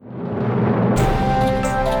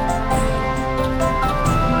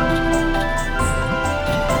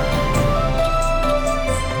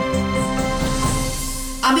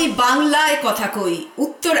বাংলায় কথা কই,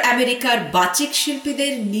 উত্তর আমেরিকার বাচিক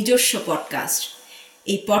শিল্পীদের নিজস্ব পডকাস্ট।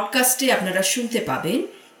 এই পডকাস্টে আপনারা শুনতে পাবেন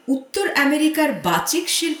উত্তর আমেরিকার বাচিক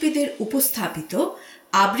শিল্পীদের উপস্থাপিত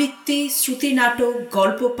আবৃত্তি, শ্রুতিনাটক,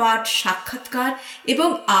 গল্পপাঠ, সাক্ষাৎকার এবং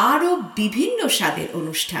আরও বিভিন্ন স্বাদের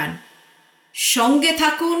অনুষ্ঠান। সঙ্গে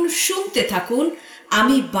থাকুন, শুনতে থাকুন,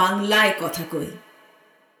 আমি বাংলায় কথা কই।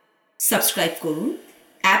 সাবস্ক্রাইব করুন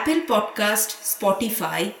Apple podcast,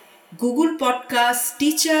 Spotify, Google podcast,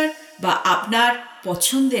 teacher বা আপনার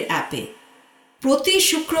পছন্দের অ্যাপে। প্রতি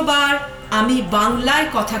শুক্রবার আমি বাংলায়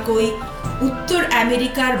কথা কই, উত্তর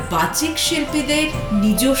আমেরিকার বাচিক শিল্পীদের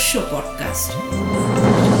নিজস্ব পডকাস্ট।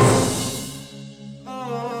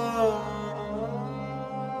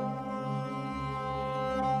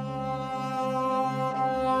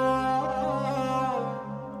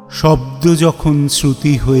 শব্দ যখন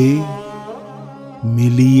শ্রুতি হয়ে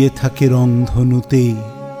মিলিয়ে থাকে রংধনুতে,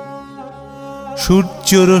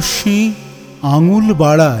 সূর্যরশ্মি আঙুল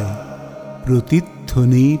বাড়ায়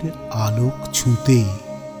প্রতিধ্বনির আলোক ছুঁতে।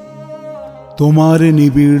 তোমার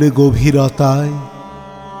নিবিড় গভীরতায়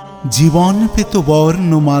জীবন পেত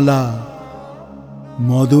বর্ণমালা,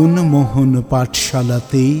 মদন মোহন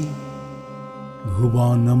পাঠশালাতে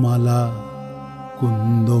ভুবনমালা,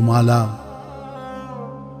 কুন্দমালা।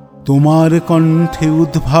 তোমার কণ্ঠে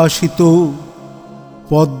উদ্ভাসিত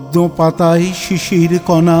পদ্ম পাতায় শিশির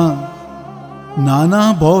কণা, নানা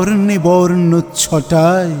বর্ণে বর্ণ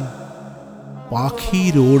ছটায়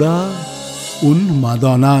পাখির ওড়া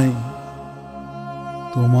উন্মাদনায়।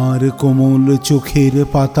 তোমার কোমল চোখের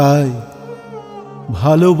পাতায়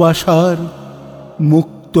ভালোবাসার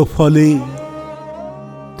মুক্ত ফলে,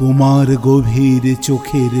 তোমার গভীর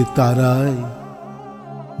চোখের তারায়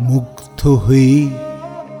মুগ্ধ হয়ে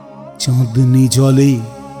চাঁদনি জলে।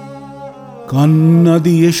 কান্না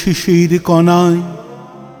দিয়ে শিশির কণায়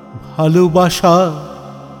ভালোবাসা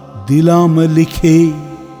দিলাম লিখে,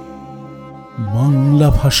 বাংলা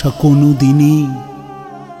ভাষা কোনোদিনই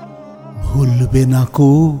ভুলবে না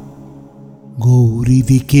কো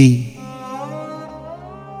গৌরীদিকে।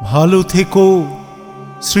 ভালো থেকো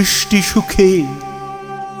সৃষ্টি সুখে,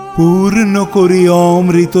 পূর্ণ করি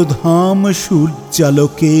অমৃত ধাম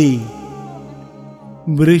সূর্যালোকে।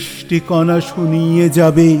 বৃষ্টি কণা শুনিয়ে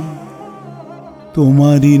যাবে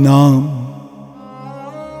তোমারই নাম,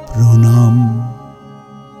 প্রণাম।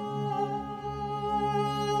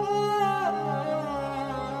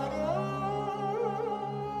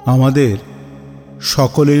 আমাদের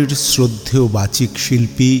সকলের শ্রদ্ধেয় বাচিক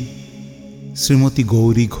শিল্পী শ্রীমতী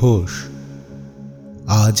গৌরী ঘোষ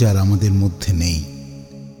আজ আর আমাদের মধ্যে নেই।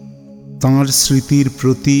 তাঁর স্মৃতির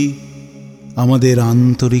প্রতি আমাদের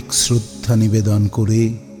আন্তরিক শ্রদ্ধা নিবেদন করে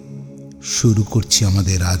শুরু করছি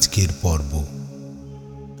আমাদের আজকের পর্ব।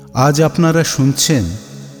 আজ আপনারা শুনছেন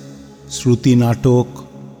শ্রুতি নাটক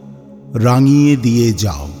রাঙিয়ে দিয়ে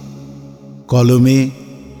যাও। কলমে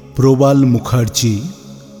প্রবাল মুখার্জি,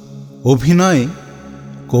 অভিনয়ে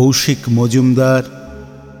কৌশিক মজুমদার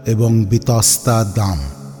এবং বিতস্তা দাম,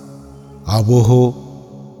 আবহ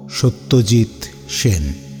সত্যজিৎ সেন।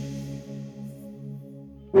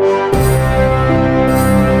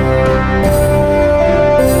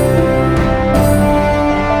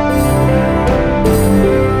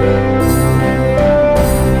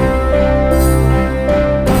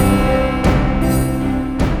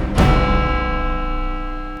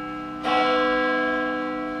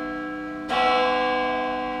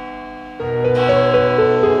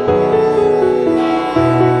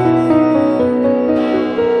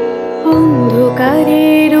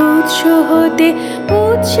 অন্ধকারের উৎস হতে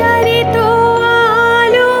উচ্চারিত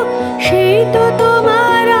আলো, সেই তো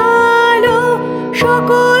তোমার আলো।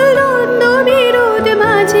 সকল দ্বন্দ্ব বিরোধ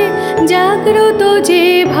মাঝে জাগ্রত যে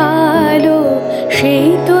ভালো, সেই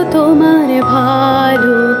তো তোমার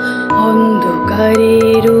ভালো।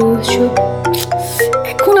 অন্ধকারের উৎস।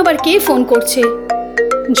 এখন আবার কে ফোন করছে?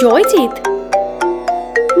 জয়জিৎ?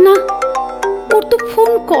 না, ওর তো ফোন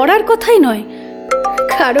করার কথাই নয়,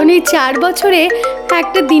 কারণ এই 4 বছরে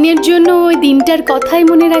একটা দিনের জন্য ওই দিনটার কথাই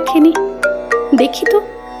মনে রাখেনি। দেখি তো।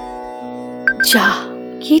 যা,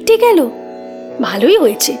 কেটে গেল। ভালোই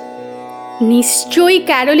হয়েছে, নিশ্চয়ই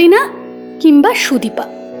ক্যারোলিনা কিংবা সুদীপা।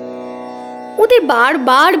 ওদের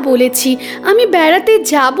বারবার বলেছি আমি বেড়াতে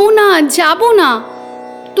যাব না,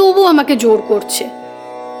 তবু আমাকে জোর করছে।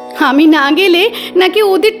 আমি না গেলে নাকি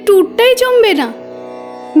ওদের ট্যুরটাই জমবে না।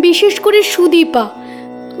 বিশেষ করে সুদীপা,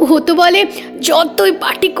 ও তো বলে যতই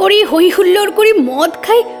পার্টি করি, হই হুল্লোড় করি, মদ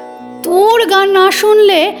খাই, তোর গান না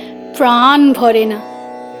শুনলে প্রাণ ভরে না।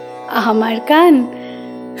 আমার গান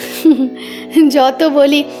যত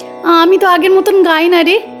বলি আমি তো আগের মতন গাই না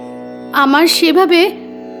রে, আমার সেভাবে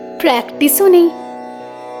প্র্যাকটিসও নেই।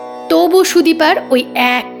 তবু সুদীপার ওই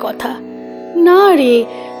এক কথা, না রে,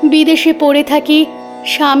 বিদেশে পড়ে থাকি,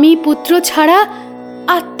 স্বামী পুত্র ছাড়া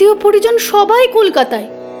আত্মীয় পরিজন সবাই কলকাতায়।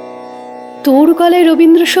 তোর গলায়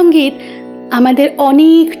রবীন্দ্রসঙ্গীত আমাদের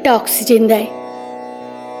অনেকটা অক্সিজেন দেয়,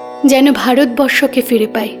 যেন ভারতবর্ষকে ফিরে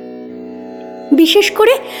পাই। বিশেষ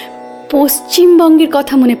করে পশ্চিমবঙ্গের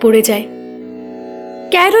কথা মনে পড়ে যায়।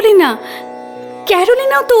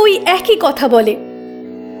 ক্যারোলিনাও তো ওই একই কথা বলে।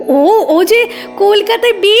 ও যে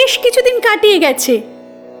কলকাতায় বেশ কিছুদিন কাটিয়ে গেছে।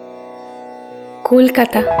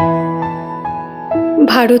 কলকাতা,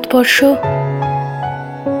 ভারতবর্ষ,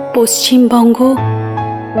 পশ্চিমবঙ্গ,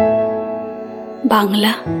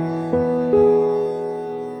 বাংলা।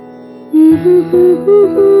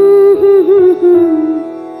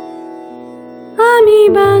 আমি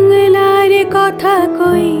বাংলার কথা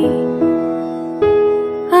কই,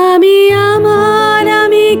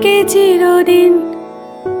 আমি কে চিরদিন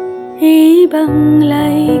এই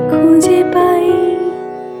বাংলায় খুঁজে পাই।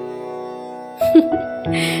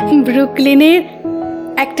 ব্রুকলিনের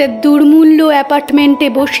একটা দুর্মূল্য অ্যাপার্টমেন্টে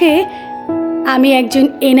বসে আমি একজন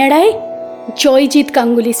এনআরআই জয়জিৎ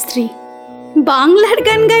গাঙ্গুলির স্ত্রী বাংলার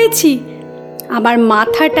গান গাইছি। আমার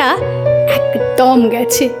মাথাটা একদম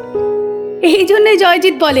গেছে। এই জন্যে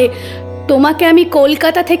জয়জিৎ বলে, তোমাকে আমি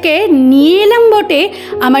কলকাতা থেকে নিয়ে এলাম বটে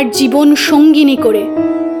আমার জীবন সঙ্গিনী করে,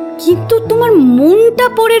 কিন্তু তোমার মনটা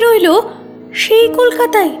পড়ে রইল সেই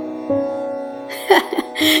কলকাতায়।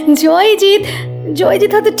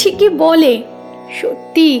 জয়জিৎ হয়তো ঠিকই বলে।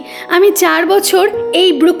 সত্যি আমি 4 বছর এই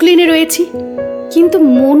ব্রুকলিনে রয়েছি, কিন্তু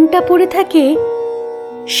মনটা পড়ে থাকে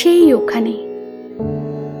সেই ওখানে।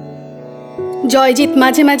 জয়জিৎ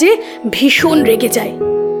মাঝে মাঝে ভীষণ রেগে যায়,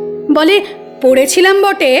 বলে পড়েছিলাম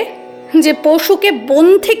বটে যে পশুকে বন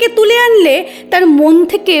থেকে তুলে আনলে তার মন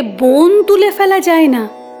থেকে বন তুলে ফেলা যায় না।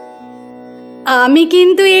 আমি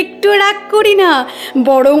কিন্তু একটু রাগ করি না,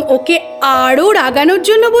 বরং ওকে আরো রাগানোর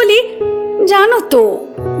জন্য বলি, জানো তো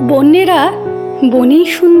বন্যেরা বনেই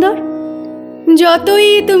সুন্দর, যতই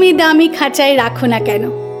তুমি দামি খাঁচায় রাখো না কেন।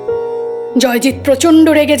 জয়জিৎ প্রচণ্ড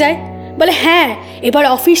রেগে যায়, বলে হ্যাঁ, এবার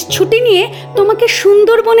অফিস ছুটি নিয়ে তোমাকে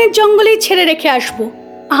সুন্দরবনের জঙ্গলেই ছেড়ে রেখে আসবো,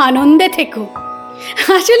 আনন্দে থেকো।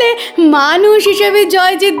 আসলে মানুষ হিসেবে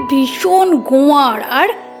জয়জিৎ ভীষণ গোয়ার আর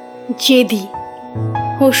জেদি।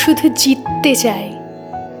 ও শুধু জিততে চায়,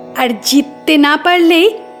 আর জিততে না পারলেই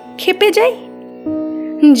ক্ষেপে যায়।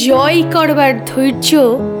 জয় করবার ধৈর্য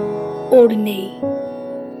ওর নেই।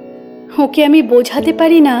 ওকে আমি বোঝাতে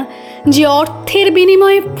পারি না যে অর্থের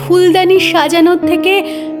বিনিময়ে ফুলদানি সাজানোর থেকে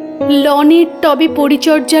লনের টবে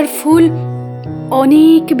পরিচর্যার ফুল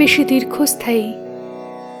অনেক বেশি দীর্ঘস্থায়ী।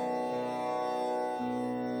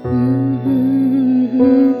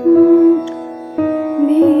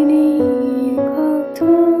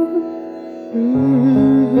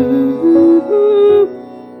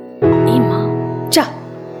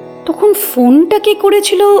 তখন ফোনটা কে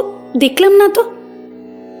করেছিল দেখলাম না তো,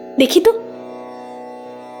 দেখি তো।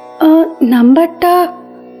 নাম্বারটা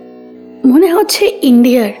মনে হচ্ছে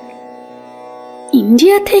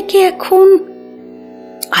ইন্ডিয়া থেকে। এখন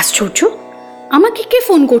আশ্চর্য, আমাকে কে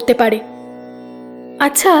ফোন করতে পারে?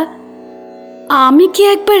 আচ্ছা, আমি কি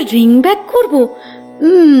একবার রিং ব্যাক করব?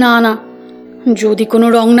 না, যদি কোনো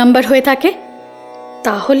রং নাম্বার হয়ে থাকে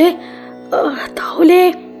তাহলে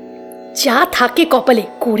যা থাকে কপালে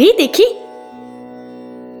করেই দেখি।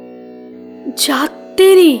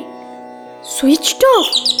 যাত্রেরই সুইচড অফ।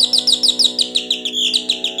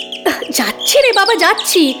 যাচ্ছি রে বাবা,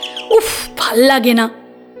 যাচ্ছি। উফ, ভাল লাগে না।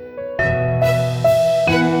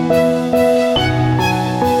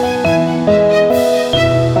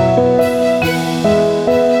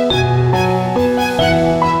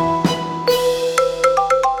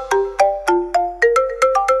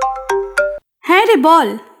 হ্যাঁ রে, বল।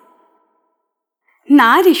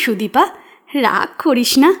 না রে সুদীপা, রাগ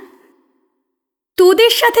করিস না।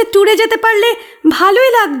 তোদের সাথে ট্যুরে যেতে পারলে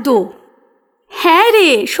ভালোই লাগতো। হ্যাঁ রে,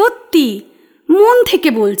 সত্যি মন থেকে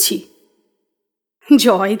বলছি।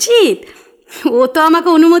 জয়জিৎ ও তো আমাকে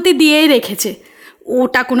অনুমতি দিয়েই রেখেছে,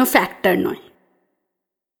 ওটা কোনো ফ্যাক্টর নয়।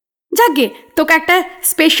 যাকগে, তোকে একটা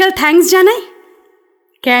স্পেশাল থ্যাঙ্কস জানাই।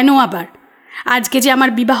 কেন আবার? আজকে যে আমার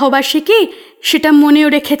বিবাহবার্ষিকী, সেটা মনেও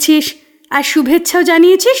রেখেছিস আর শুভেচ্ছাও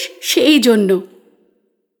জানিয়েছিস, সেই জন্য।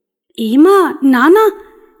 এই মা, না,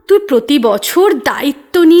 তুই প্রতি বছর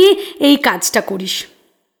দায়িত্ব নিয়ে এই কাজটা করিস,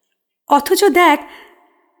 অথচ দেখ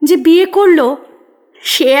যে বিয়ে করলো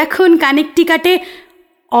সে এখন কানেকটিকাটে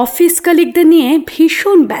অফিস কলিগদের নিয়ে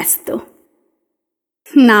ভীষণ ব্যস্ত।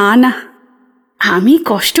 না, আমি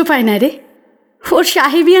কষ্ট পাই না রে, ওর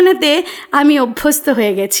সাহেবিয়ানাতে আমি অভ্যস্ত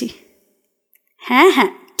হয়ে গেছি। হ্যাঁ,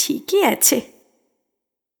 ঠিকই আছে।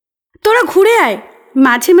 তোরা ঘুরে আয়,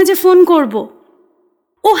 মাঝে মাঝে ফোন করব।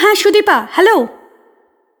 ও হ্যাঁ সুদীপা, হ্যালো।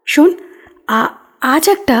 শোন, আজ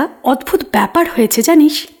একটা অদ্ভুত ব্যাপার হয়েছে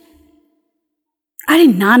জানিস? আরে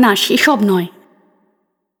না না, সেসব নয়।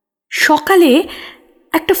 সকালে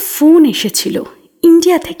একটা ফোন এসেছিল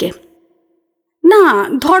ইন্ডিয়া থেকে। না,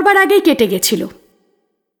 ধরবার আগেই কেটে গেছিল।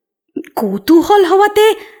 কৌতূহল হওয়াতে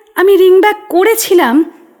আমি রিং ব্যাক করেছিলাম,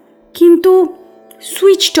 কিন্তু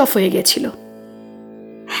সুইচড অফ হয়ে গেছিল।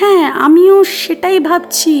 হ্যাঁ, আমিও সেটাই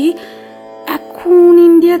ভাবছি, এখন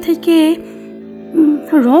ইন্ডিয়া থেকে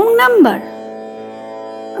রং নাম্বার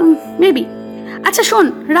মেবি। আচ্ছা শোন,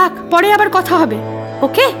 রাখ, পরে আবার কথা হবে।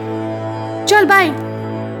 ওকে, চল বাই।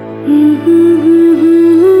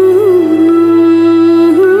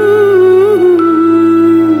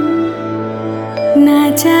 না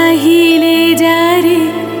চাহিলে যারে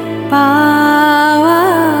পাওয়া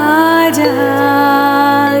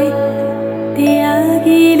যায়, দেয়া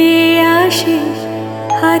গেলে আসে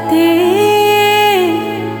হাতে,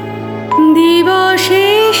 দিবসে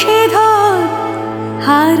সে ধর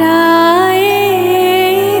হারায়েছি,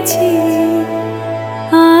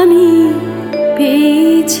 আমি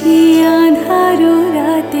পেয়েছি আঁধার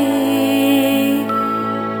রাতে।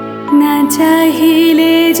 না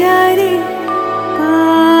চাহিলে যারে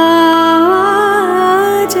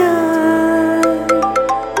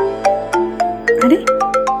আরে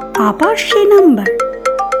আবার সে নাম্বার।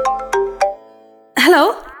 হ্যালো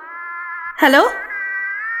হ্যালো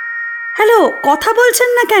হ্যালো, কথা বলছেন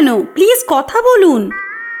না কেন? প্লিজ কথা বলুন।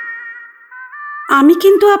 আমি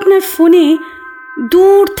কিন্তু আপনার ফোনে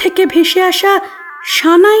দূর থেকে ভেসে আসা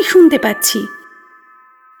সানাই শুনতে পাচ্ছি।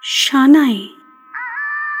 সানাই,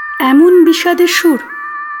 এমন বিষাদের সুর।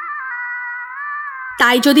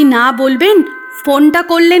 তাই যদি না বলবেন, ফোনটা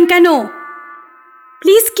করলেন কেন?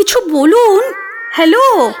 প্লিজ কিছু বলুন। হ্যালো,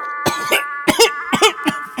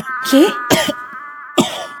 কে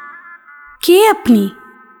কে আপনি?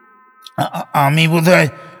 আমি বোধহয়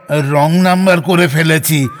রং নাম্বার করে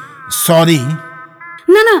ফেলেছি, সরি।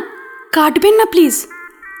 না না, কাটবেন না প্লিজ।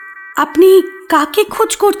 আপনি কাকে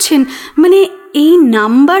খোঁজ করছেন? মানে এই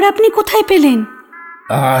নাম্বার আপনি কোথায় পেলেন?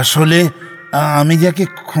 আসলে আমি যাকে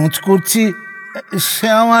খোঁজ করছি সে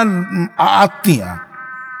আমার আত্মীয়া।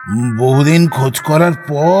 বহুদিন খোঁজ করার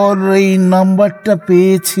পর এই নাম্বারটা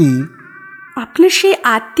পেয়েছি। আপনার সেই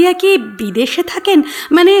আত্মীয়া কি বিদেশে থাকেন?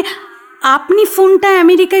 মানে আপনি ফোনটা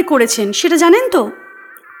আমেরিকায় করেছেন সেটা জানেন তো?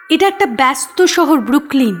 এটা একটা ব্যস্ত শহর,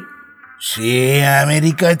 ব্রুকলিন। সে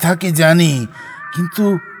আমেরিকায় থাকে জানি, কিন্তু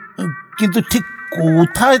কিন্তু ঠিক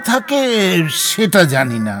কোথায় থাকে সেটা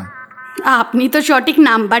জানি না। আপনি তো সঠিক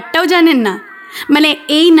নাম্বারটাও জানেন না। মানে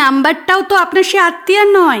এই নাম্বারটাও তো আপনার সে আত্মীয়ার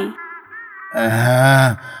নয়। হ্যাঁ,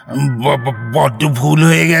 বড্ড ভুল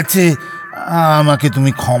হয়ে গেছে, আমাকে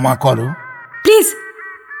তুমি ক্ষমা করো। প্লিজ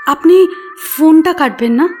আপনি ফোনটা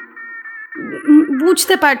কাটবেন না।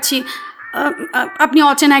 বুঝতে পারছি আপনি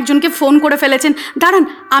অচেনা একজনকে ফোন করে ফেলেছেন। দাঁড়ান,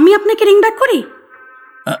 আমি আপনাকে রিং ব্যাক করি।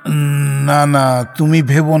 না না, তুমি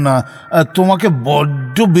ভেবো না, তোমাকে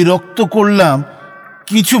বড্ড বিরক্ত করলাম,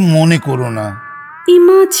 কিছু মনে করো না।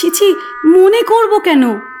 ইমা, ছিছি, মনে করব কেন?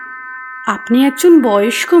 আপনি একজন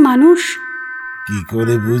বয়স্ক মানুষ। কি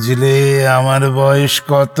করে বুঝলে আমার বয়স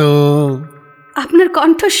কত? আপনার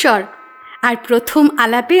কণ্ঠস্বর, আর প্রথম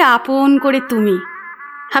আলাপে আপন করে তুমি।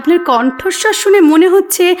 আপনার কণ্ঠস্বর শুনে মনে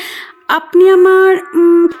হচ্ছে আপনি আমার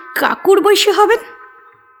কাকুর বয়সী হবেন।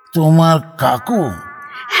 তোমার কাকু?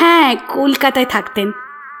 হ্যাঁ, কলকাতায় থাকতেন,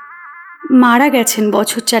 মারা গেছেন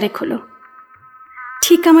বছর 4 হলো,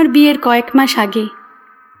 ঠিক আমার বিয়ের কয়েক মাস আগে।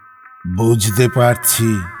 বুঝতে পারছি,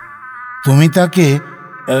 তুমি তাকে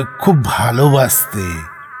খুব ভালোবাসতে।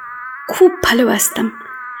 খুব ভালোবাসতাম।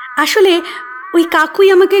 আসলে ওই কাকুই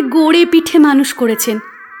আমাকে গড়ে পিঠে মানুষ করেছেন।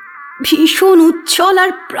 ভীষণ উচ্ছল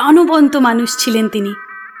আর প্রাণবন্ত মানুষ ছিলেন তিনি।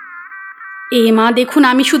 মা দেখুন,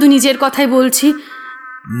 আমি শুধু নিজের কথাই বলছি।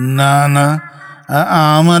 না না,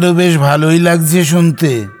 আমারও বেশ ভালোই লাগছে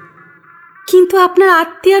শুনতে। কিন্তু আপনার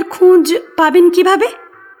আত্মীয়ার খোঁজ পাবেন কিভাবে?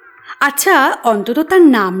 আচ্ছা, অন্তত তার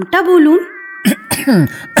নামটা বলুন।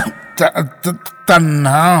 তার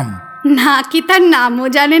নাম? নাকি তার নামও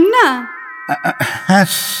জানেন না? হ্যাঁ,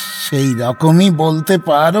 সেই রকমই বলতে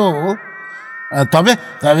পারো, তবে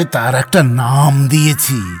তবে তার একটা নাম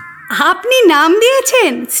দিয়েছি। আপনি নাম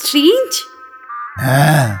দিয়েছেন? স্ট্রেঞ্জ।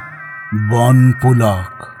 হ্যাঁ,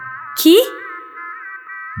 বনপুলক। কি?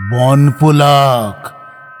 বনপুলক।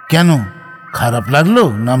 কেন, খারাপ লাগলো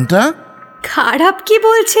নামটা? খারাপ কি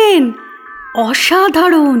বলছেন?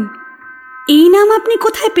 অসাধারণ। এই নাম আপনি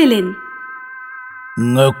কোথায় পেলেন?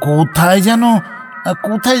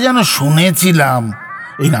 কোথায় যেন শুনেছিলাম।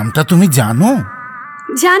 এই নামটা তুমি জানো?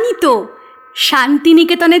 জানি তো,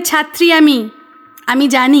 শান্তিনিকেতনের ছাত্রী আমি। আমি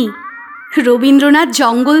জানি রবীন্দ্রনাথ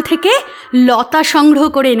জঙ্গল থেকে লতা সংগ্রহ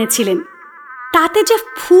করে এনেছিলেন। তাতে যে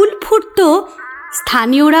ফুল ফুটতো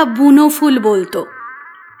স্থানীয়রা বুনো ফুল বলতো।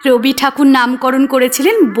 রবি ঠাকুর নামকরণ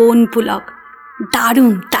করেছিলেন বনপুলক।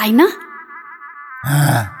 দারুণ, তাই না?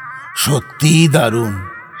 হ্যাঁ, সত্যিই দারুণ।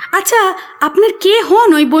 আচ্ছা, আপনার কে হন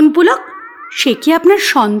ওই বনপুলক? সে কি আপনার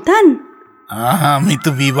সন্তান? আমি তো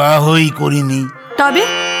বিবাহই করিনি। তবে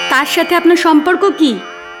তার সাথে আপনার সম্পর্ক কি?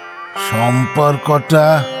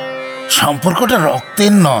 সম্পর্কটা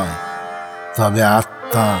রক্তের নয়, তবে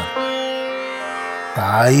আত্মার।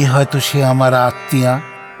 তাই হয়তো সে আমার আত্মীয়া।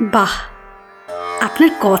 বাহ,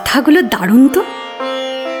 আপনার কথাগুলো দারুণ তো,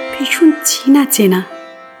 ভীষণ চেনা চেনা।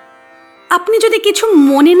 আপনি যদি কিছু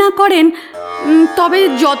মনে না করেন, তবে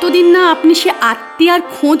যতদিন না আপনি সে আত্মীয়ার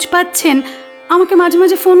খোঁজ পাচ্ছেন, আমাকে মাঝে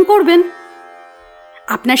মাঝে ফোন করবেন।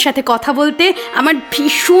 আপনার সাথে কথা বলতে আমার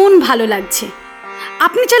ভীষণ ভালো লাগছে।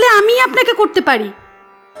 আপনি চাইলে আমি আপনাকে করতে পারি।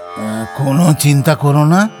 কোনো চিন্তা করো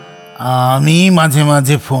না, আমি মাঝে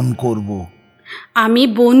মাঝে ফোন করব। আমি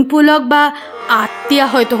বনপুলক বা আত্মীয়া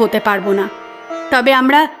হয়তো হতে পারবো না, তবে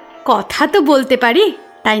আমরা কথা তো বলতে পারি,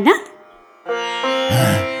 তাই না?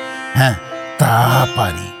 হ্যাঁ, তা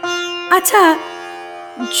পারি। আচ্ছা,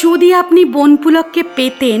 যদি আপনি বনপুলককে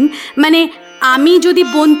পেতেন, মানে আমি যদি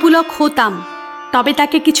বনপুলক হতাম, তবে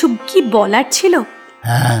তাকে কিছু কি বলার ছিল?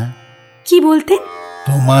 হ্যাঁ। কি বলতেন?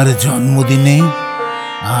 তোমার জন্মদিনে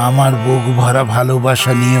আমার বুক ভরা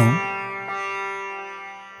ভালোবাসা নিও।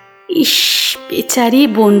 ইস, বেচারি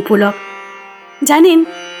বনপুলক। জানেন,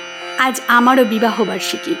 আজ আমারও বিবাহ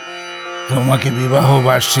বার্ষিকী। তোমাকে বিবাহ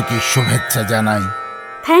বার্ষিকীর শুভেচ্ছা জানাই।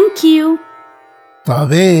 Thank you.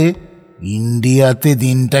 তবে ইন্ডিয়াতে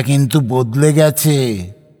দিনটা কিন্তু বদলে গেছে।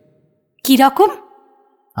 কি রকম?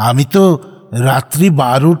 আমি তো রাত্রি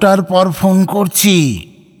 12টার পর ফোন করছি।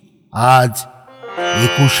 আজ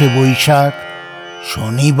 21শে বৈশাখ,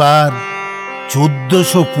 শনিবার,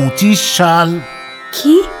 1425 সাল।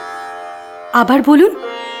 কি? আবার বলুন।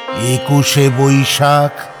 21শে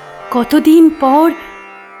বৈশাখ। কতদিন পর,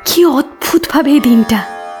 কি অদ্ভুতভাবে এই দিনটা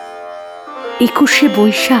 21শে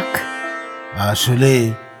বৈশাখ। আসলে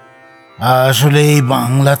এই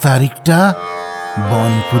বাংলা তারিখটা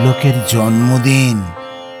বনপুলকের জন্মদিন।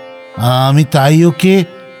 আমি তাই ওকে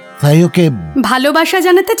ভালোবাসা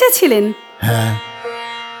জানাতে চেয়েছিলেন? হ্যাঁ,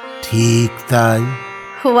 ঠিক তাই।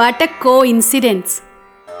 What a coincidence.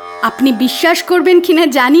 আপনি বিশ্বাস করবেন কিনা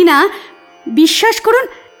জানি না, বিশ্বাস করুন,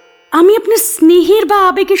 আমি আপনার স্নেহের বা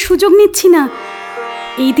আবেগের সুযোগ নিচ্ছি না।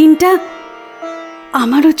 এই দিনটা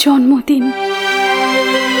আমারও জন্মদিন।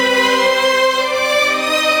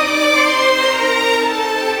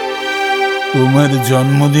 তোমার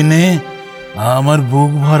জন্মদিনে আমার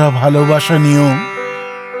বুক ভরা ভালোবাসা নিও।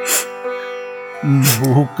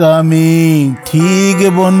 বোকামি, ঠিক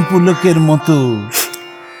বনপুলকের মতো।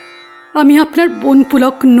 আমি আপনার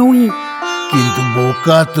বনপুলক নই। কিন্তু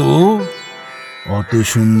বোকা তো। অত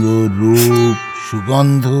সুন্দর রূপ,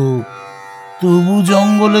 সুগন্ধ, তবু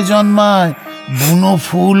জঙ্গলে জন্মায় বুনো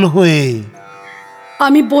ফুল হয়ে।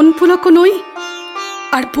 আমি বনপুলকও নই,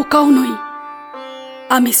 আর বোকাও নই।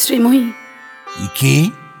 আমি শ্রীময়ী। কি?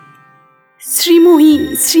 শ্রীময়ী,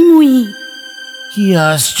 শ্রীময়ী। কি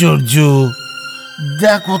আশ্চর্য!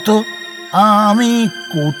 দেখো তো, আমি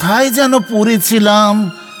কোথায় যেন পড়েছিলাম,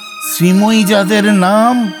 শ্রীময়ী যাদের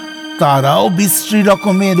নাম তারাও বিশ্রী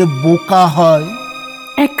রকমের বোকা হয়।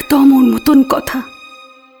 একদম ওর মতন কথা,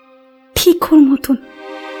 ঠিক ওর মতন।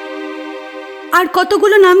 আর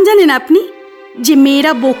কতগুলো নাম জানেন আপনি যে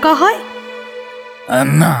মেয়েরা বোকা হয়?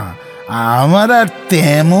 না, আমার আর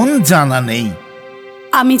তেমন জানা নেই।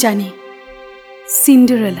 আমি জানি।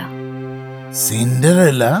 সিন্ডারেলা।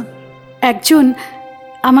 সিন্ডারেলা? একজন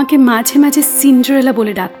আমাকে মাঝে মাঝে সিন্ডারেলা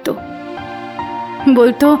বলে ডাকতো।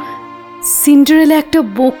 বলতো সিন্ডারেলা একটা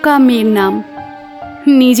বোকা মেয়ের নাম,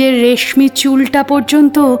 নিজের রেশমি চুলটা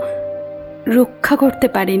পর্যন্ত রক্ষা করতে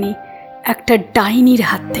পারেনি একটা ডাইনির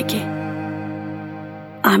হাত থেকে।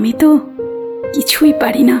 আমি তো কিছুই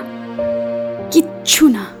পারি না, কিচ্ছু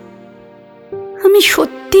না। আমি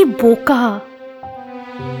সত্যি বোকা।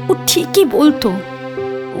 ও ঠিকই বলতো।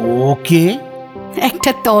 ওকে?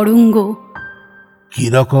 একটা তরঙ্গ।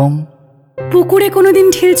 কিরকম? পুকুরে কোনোদিন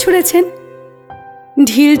ঢিল ছুঁড়েছেন?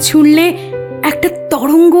 ঢিল ছুঁড়লে একটা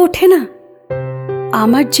তরঙ্গ ওঠে না?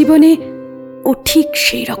 আমার জীবনে ও ঠিক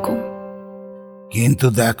সেই রকম। কিন্তু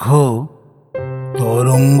দেখো,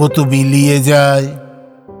 তরঙ্গ তো মিলিয়ে যায়।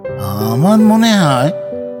 আমার মনে হয়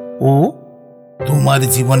ও তোমার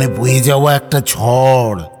জীবনে বয়ে যাওয়া একটা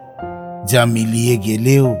ঝড়, যা মিলিয়ে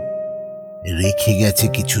গেলেও রেখে গেছে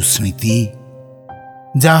কিছু স্মৃতি,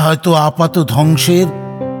 যা হয়তো আপাত ধ্বংসের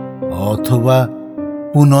অথবা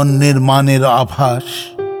পুনর্নির্মাণের আভাস,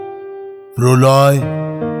 প্রলয়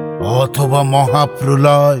অথবা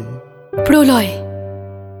মহাপ্রলয়। প্রলয়,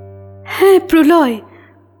 হ্যাঁ প্রলয়,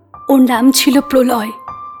 ওর নাম ছিল প্রলয়।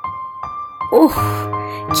 ওহ,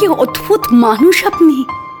 কি অদ্ভুত মানুষ আপনি!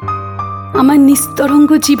 আমার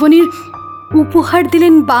নিস্তরঙ্গ জীবনের উপহার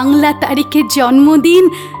দিলেন বাংলা তারিখের জন্মদিন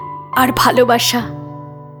আর ভালোবাসা।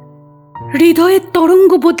 হৃদয়ের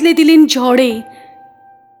তরঙ্গ বদলে দিলেন ঝড়ে।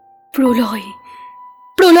 প্রলয়,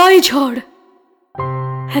 প্রলয় ঝড়।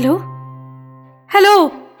 হ্যালো, হ্যালো,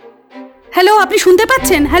 হ্যালো, আপনি শুনতে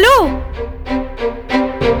পাচ্ছেন? হ্যালো।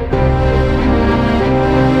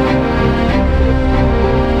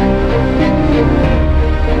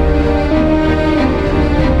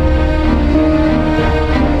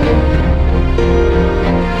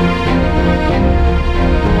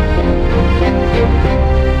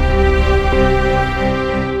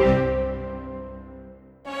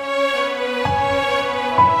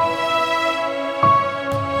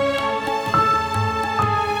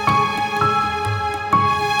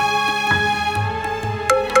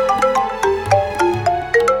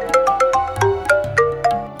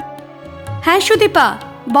 হ্যাঁ সুদীপা,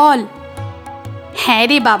 বল। হ্যাঁ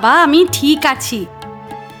রে বাবা, আমি ঠিক আছি।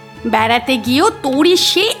 বেড়াতে গিয়েও তোরই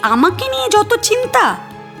সে আমাকে নিয়ে যত চিন্তা।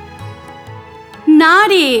 না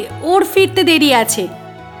রে, ওর ফিরতে দেরি আছে,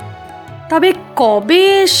 তবে কবে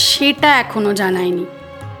সেটা এখনো জানায়নি।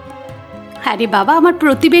 হ্যাঁ রে বাবা, আমার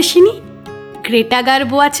প্রতিবেশিনী গ্রেটা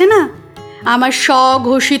গার্বো আছে না, আমার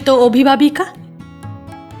স্বঘোষিত অভিভাবিকা,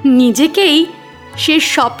 নিজেকেই সে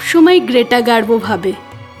সবসময় গ্রেটা গার্বো ভাবে।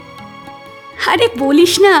 আরে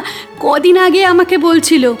বলিস না, কদিন আগে আমাকে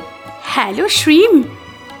বলছিল, হ্যালো শ্রীম,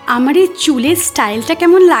 আমার এই চুলের স্টাইলটা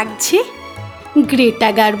কেমন লাগছে, গ্রেটা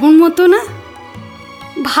গার্বোর মতো না?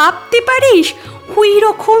 ভাবতে পারিস, ওই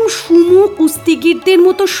রকম সুমো কুস্তিগিরদের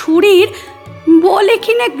মতো শরীর, বলে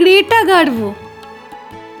কিনা গ্রেটা গার্বো।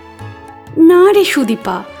 না রে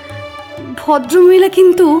সুদীপা, ভদ্রমহিলা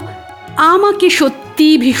কিন্তু আমাকে সত্যি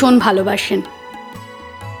ভীষণ ভালোবাসেন।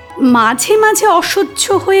 মাঝে মাঝে অসহ্য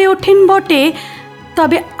হয়ে ওঠেন বটে,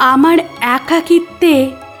 তবে আমার একাকিত্বে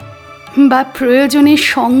বা প্রয়োজনে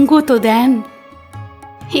সঙ্গ তো দেন।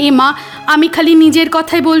 হে মা, আমি খালি নিজের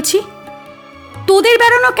কথাই বলছি। তোদের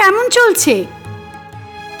বেড়ানো কেমন চলছে?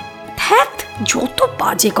 ধ্যাৎ, যত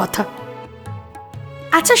বাজে কথা।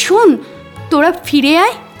 আচ্ছা শোন, তোরা ফিরে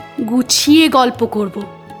আয়, গুছিয়ে গল্প করব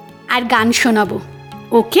আর গান শোনাবো,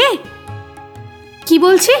 ওকে? কি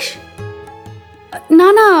বলছিস? না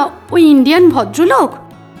না, ওই ইন্ডিয়ান ভদ্রলোক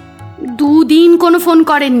 2 দিন কোনো ফোন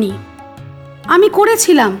করেননি। আমি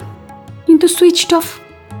করেছিলাম, কিন্তু সুইচড অফ।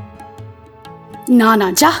 না না,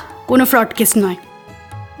 যা, কোনো ফ্রড কেস নয়,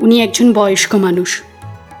 উনি একজন বয়স্ক মানুষ।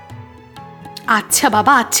 আচ্ছা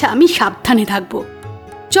বাবা, আচ্ছা, আমি সাবধানে থাকবো।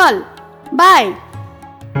 চল, বাই।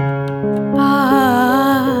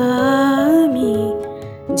 আমি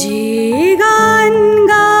যে গান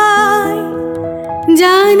গাই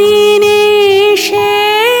জানি নে সে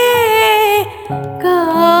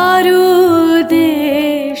কারু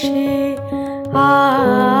দেশে,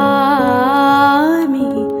 আমি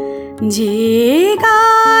যে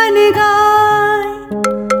গান গাই।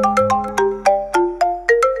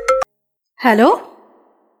 হ্যালো,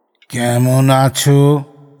 কেমন আছো?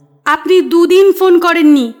 আপনি 2 দিন ফোন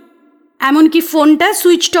করেননি, এমনকি ফোনটা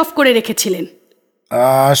সুইচড অফ করে রেখেছিলেন।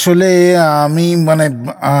 আসলে আমি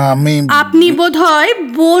আপনি বোধহয়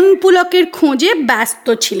বন পুলকের খোঁজে ব্যস্ত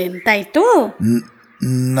ছিলেন, তাই তো?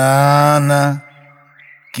 না না,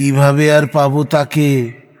 কিভাবে আর পাবো তাকে?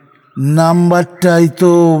 নাম্বারটাই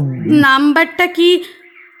তো। নাম্বারটা কি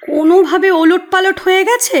কোনোভাবে ওলট পালট হয়ে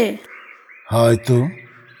গেছে? হয়তো।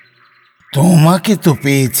 তোমাকে তো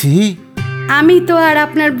পেয়েছি। আমি তো আর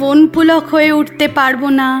আপনার বন পুলক হয়ে উঠতে পারবো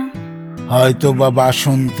না। হয়তো বা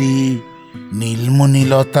বাসন্তী,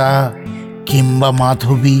 নীলমণিলতা কিংবা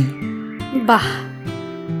মাধবী। বাহ,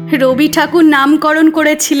 রবি ঠাকুর নামকরণ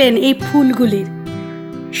করেছিলেন এই ফুলগুলির।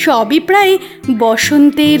 সবই প্রায়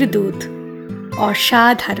বসন্তের দূত,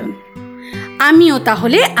 অসাধারণ। আমিও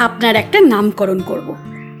তাহলে আপনার একটা নামকরণ করব।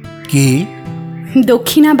 কি?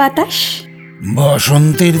 দক্ষিণা বাতাস।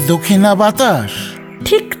 বসন্তের দক্ষিণা বাতাস?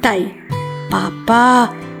 ঠিক তাই। বাবা,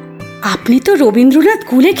 আপনি তো রবীন্দ্রনাথ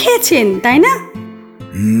কুলে খেয়েছেন, তাই না?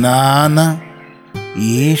 না না,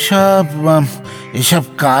 এসব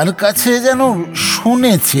কার কাছে যেন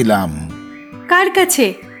শুনেছিলাম। কার কাছে?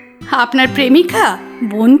 আপনার প্রেমিকা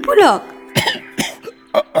বন পুলক?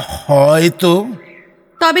 হয়তো।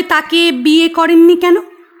 তবে তাকে বিয়ে করেননি কেন?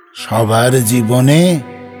 সবার জীবনে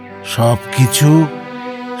সবকিছু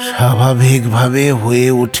স্বাভাবিকভাবে হয়ে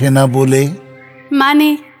ওঠে না বলে। মানে?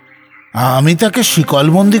 আমি তাকে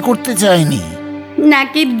শিকলবন্দি করতে চাইনি।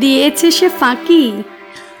 নাকি দিয়েছে সে ফাঁকি?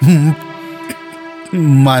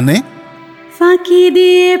 মানে? ফাঁকি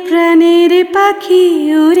দিয়ে প্রাণের পাখি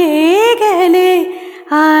উড়ে গেলে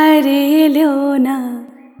আর এলো না।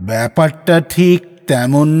 ব্যাপারটা ঠিক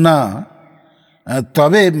তেমন না,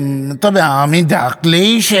 তবে তবে আমি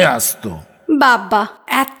ডাকলেই সে আসতো। বাবা,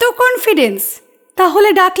 এত কনফিডেন্স! তাহলে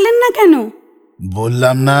ডাকলেন না কেন?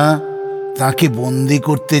 বললাম না, তাকে বন্দি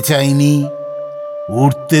করতে চাইনি,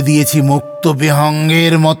 উঠতে দিয়েছি মুক্ত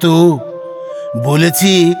বিহঙ্গের মতো।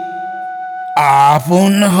 বলেছি,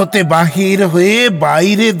 আপন হতে বাহির হয়ে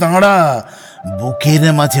বাইরে দাঁড়া, বুকের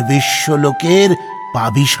মাঝে বিশ্বলোকের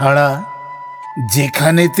পাবি সাড়া।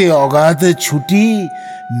 যেখানেতে অগাধ ছুটি,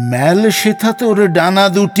 মেল সেথা তোর ডানা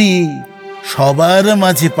দুটি, সবার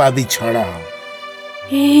মাঝে পাবি ছড়া।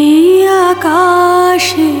 এই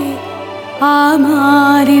আকাশে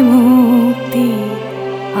আমার মুক্তি,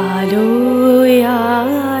 আলোয়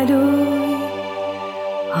আলোয়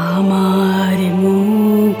আমার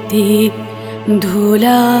মুক্তি,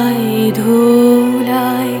 ধুলায়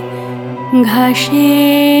ধুলায় ঘাসে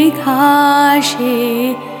ঘাসে।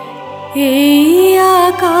 এই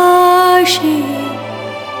আকাশে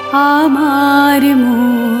আমার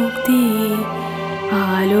মুক্তি,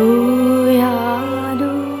 আলোয়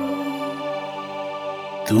আলোয়।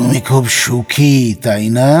 তুমি খুব সুখী, তাই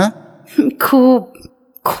না? খুব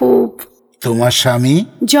খুব। তোমার স্বামী?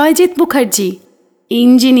 জয়জিৎ মুখার্জি,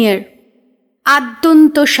 ইঞ্জিনিয়ার,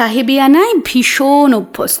 আদ্যন্ত সাহেবিয়ানায় ভীষণ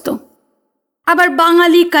অভ্যস্ত। আবার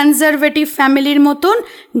বাঙালি কনজারভেটিভ ফ্যামিলির মতন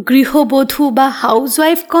গৃহবধূ বা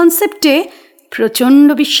হাউসওয়াইফ কনসেপ্টে প্রচণ্ড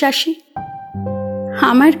বিশ্বাসী।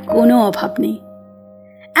 আমার কোনো অভাব নেই,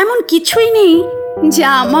 এমন কিছুই নেই যা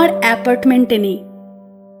আমার অ্যাপার্টমেন্টে নেই।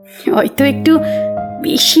 হয়তো একটু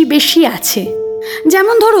বেশি বেশি আছে।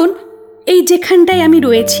 যেমন ধরুন, এই যেখানটায় আমি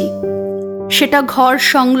রয়েছি সেটা ঘর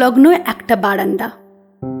সংলগ্ন একটা বারান্দা।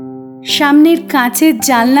 সামনের কাঁচের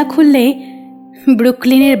জানলা খুললে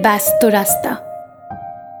ব্রুকলিনের ব্যস্ত রাস্তা,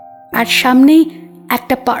 আর সামনেই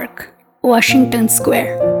একটা পার্ক, ওয়াশিংটন স্কোয়ার।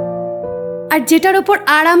 আর যেটার ওপর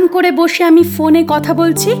আরাম করে বসে আমি ফোনে কথা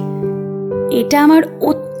বলছি, এটা আমার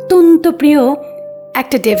অত্যন্ত প্রিয়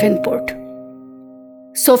একটা ডেভেনপোর্ট।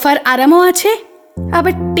 সোফার আরামও আছে,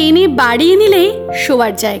 আবার টেনে বাড়িয়ে নিলেই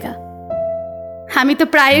শোয়ার জায়গা। আমি তো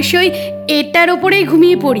প্রায়শই এটার ওপরেই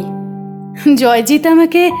ঘুমিয়ে পড়ি। জয়জিৎ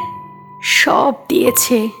আমাকে সব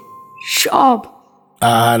দিয়েছে, সব।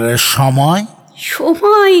 আর সময়?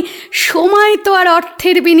 সময় সময় তো আর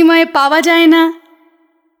অর্থের বিনিময়ে পাওয়া যায় না।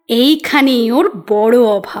 এইখানেই ওর বড়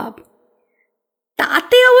অভাব।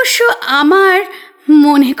 তাতে অবশ্য আমার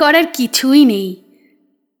মনে করার কিছুই নেই,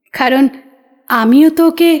 কারণ আমিও তো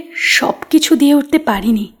ওকে সব কিছু দিয়ে উঠতে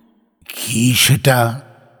পারিনি। কি সেটা?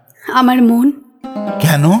 আমার মন।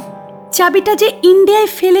 কেন? চাবিটা যে ইন্ডিয়ায়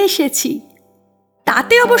ফেলে এসেছি,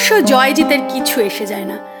 তাতে অবশ্য জয়জিতের কিছু এসে যায়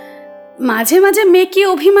না। মাঝে মাঝে মেকি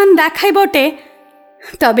অভিমান দেখায় বটে,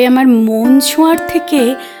 তবে আমার মন ছোঁয়ার থেকে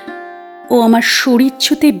ও আমার শরীর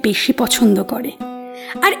ছুঁতে বেশি পছন্দ করে।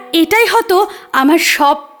 আর এটাই হয়তো আমার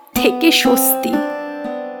সব থেকে স্বস্তি।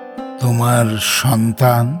 তোমার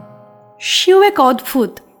সন্তান? সেও এক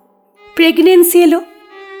অদ্ভুত। প্রেগনেন্সি এলো,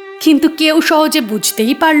 কিন্তু কেউ সহজে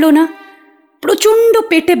বুঝতেই পারল না। প্রচণ্ড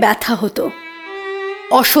পেটে ব্যথা হতো।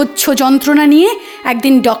 অসহ্য যন্ত্রণা নিয়ে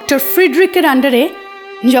একদিন ডক্টর ফ্রিডরিকের আন্ডারে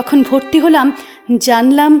যখন ভর্তি হলাম,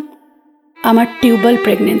 জানলাম আমার টিউবাল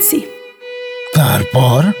প্রেগনেন্সি।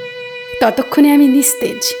 তারপর? ততক্ষণে আমি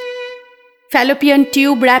নিস্তেজ। ফ্যালোপিয়ান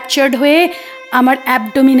টিউব র্যাপচার্ড হয়ে আমার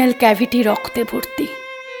অ্যাবডোমিনাল ক্যাভিটি রক্তে ভর্তি।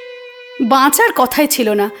 বাঁচার কথাই ছিল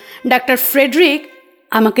না। ডাক্তার ফ্রেডরিক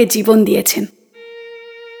আমাকে জীবন দিয়েছেন,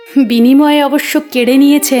 বিনিময়ে অবশ্য কেড়ে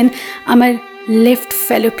নিয়েছেন আমার লেফট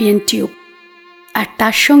ফ্যালোপিয়ান টিউব, আর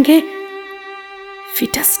তার সঙ্গে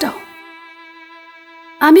ফিটাসটাও।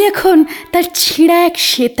 আমি এখন তার ছিঁড়া এক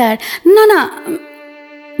সেতার। না না,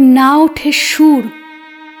 না ওঠে সুর,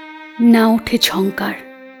 না ওঠে ঝংকার।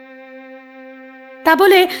 তা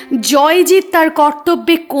বলে জয়জিৎ তার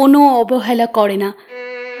কর্তব্যে কোনো অবহেলা করে না,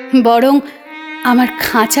 বরং আমার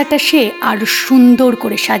খাঁচাটা সে আরো সুন্দর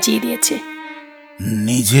করে সাজিয়ে দিয়েছে।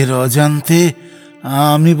 নিজের অজান্তে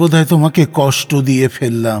আমি বোধহয় তোমাকে কষ্ট দিয়ে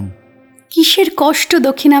ফেললাম। কিসের কষ্ট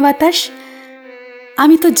দক্ষিণা বাতাস?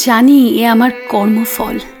 আমি তো জানি এ আমার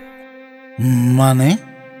কর্মফল। মানে?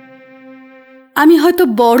 আমি হয়তো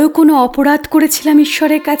বড় কোনো অপরাধ করেছিলাম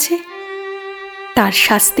ঈশ্বরের কাছে, তার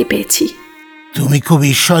শাস্তি পেয়েছি। তুমি খুব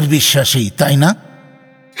ঈশ্বর বিশ্বাসী, তাই না?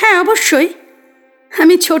 হ্যাঁ, অবশ্যই।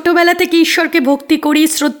 আমি ছোটবেলা থেকে ঈশ্বরকে ভক্তি করি,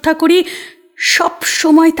 শ্রদ্ধা করি, সব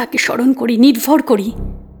সময় তাকে স্মরণ করি, নির্ভর করি।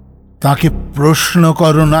 তাকে প্রশ্ন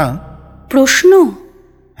করো না? প্রশ্ন?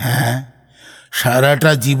 হ্যাঁ,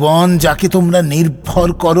 সারাটা জীবন যাকে তোমরা নির্ভর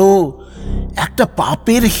করো, একটা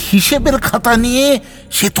পাপের হিসেবের খাতা নিয়ে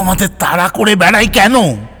সে তোমাদের তাড়া করে বেড়ায় কেন?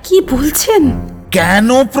 কি বলছেন? কেন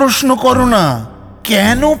প্রশ্ন করো না?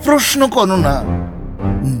 কেন প্রশ্ন করো না?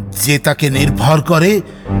 যে তাকে নির্ভর করে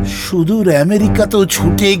সুদূর আমেরিকাতেও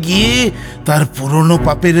ছুটে গিয়ে তার পুরনো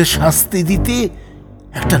পাপের শাস্তি দিতে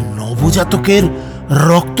একটা নবজাতকের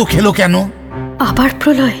রক্ত খেলো কেন? আবার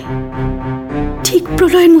প্রলয়, ঠিক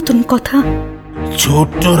প্রলয়ের মতন কথা।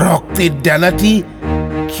 ছোট্ট রক্তের ডেলাটি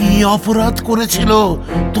কি অপরাধ করেছিল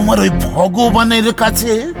তোমার ওই ভগবানের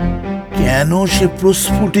কাছে? কেন সে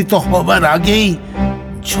প্রস্ফুটিত হবার আগেই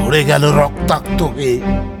ঝরে গেল রক্তাক্ত হয়ে?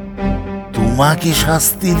 তোমাকে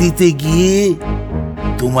শাস্তি দিতে গিয়ে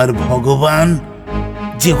তোমার ভগবান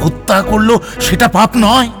যে হত্যা করলো সেটা পাপ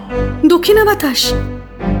নয়? দক্ষিণা বাতাস,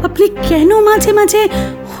 আপনি কেন মাঝে মাঝে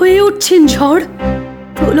হয়ে উঠছেন ঝড়?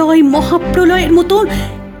 প্রলয়, মহাপ্রলয়ের মতন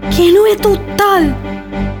কেন এত উত্তাল?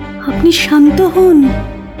 আপনি শান্ত হন।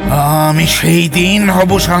 আমি সেই দিন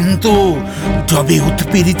হব শান্ত যবে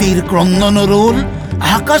উৎপীড়িতের ক্রন্দন রোল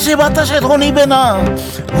আকাশে বাতাসে ধ্বনিবে না,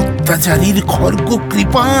 অত্যাচারীর খর্গ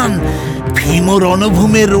কৃপান ভীম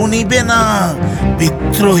রণভূমে রণিবে না,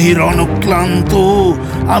 বিদ্রোহীর অনক্লান্ত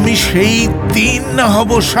আমি সেই দিন হব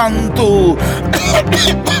শান্ত।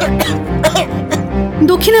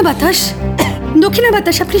 দক্ষিণা বাতাস, দক্ষিণা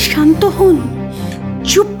বাতাস, আপনি শান্ত হন,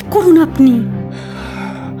 চুপ করুন। আপনি,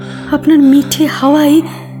 আপনার মিঠে হাওয়ায়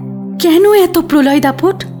কেন এত প্রলয়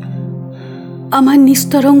দাপট? আমার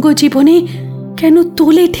নিস্তরঙ্গ জীবনে কেন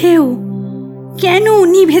তোলে ঢেউ? কেন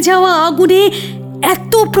নিভে যাওয়া আগুনে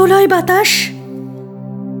এত প্রলয় বাতাস?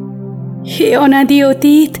 হে অনাদি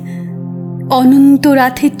অতীত, অনন্ত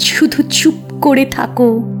রাতে শুধু চুপ করে থাকো,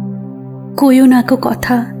 কইও না কো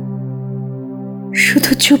কথা।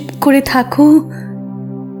 শুধু চুপ করে থাকো,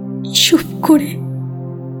 চুপ করে।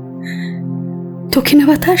 দক্ষিণা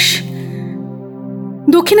বাতাস,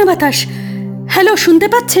 দক্ষিণা বাতাস, হ্যালো, শুনতে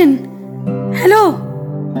পাচ্ছেন? হ্যালো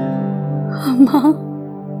মা,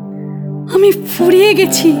 আমি ফুরিয়ে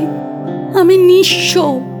গেছি, আমি নিঃস্ব,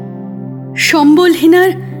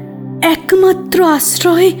 সম্বলহীনার একমাত্র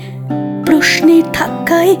আশ্রয় প্রশ্নের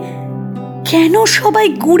ধাক্কায় কেন সবাই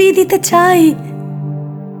গুঁড়িয়ে দিতে চায়?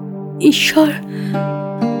 ঈশ্বর,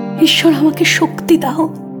 ঈশ্বর আমাকে শক্তি দাও,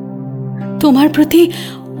 তোমার প্রতি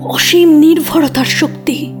অসীম নির্ভরতার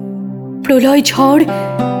শক্তি। প্রলয় ঝড়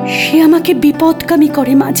সে আমাকে বিপদকামী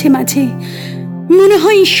করে মাঝে মাঝে, মনে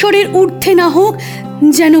হয় ঈশ্বরের ঊর্ধ্বে না হোক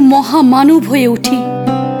যেন মহামানব হয়ে উঠি।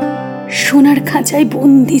 সোনার খাঁচায়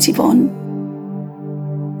বন্দি জীবন,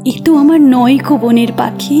 এ তো আমার নয় কো বনের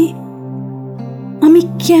পাখি। আমি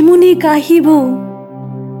কেমনে গাহিব,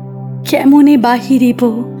 কেমনে বাহিরিব?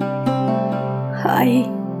 হায়,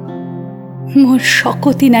 মোর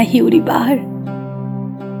শকতি নাহি উড়িবার।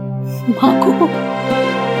 মাগো,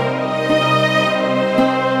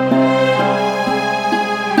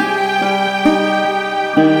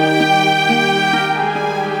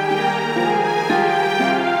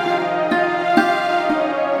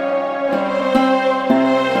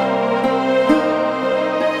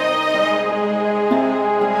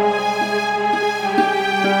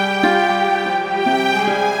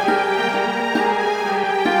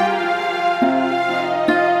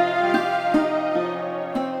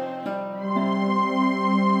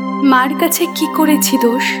 মার কাছে কি করেছি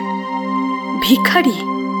দোষ? ভিখারি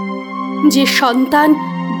যে সন্তান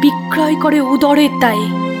বিক্রয় করে উদরের দায়ে,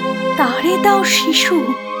 তারে দাও শিশু।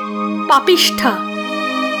 পাপিষ্ঠা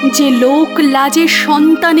যে লোক লাজে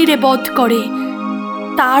সন্তানেরে বধ করে,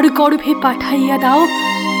 তার গর্ভে পাঠাইয়া দাও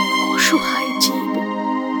অসহায় জীব।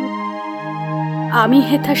 আমি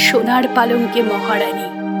হেথা সোনার পালঙ্কে মহারানী,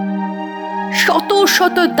 শত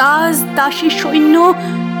শত দাস দাসী সৈন্য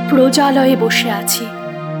প্রজালয়ে বসে আছি,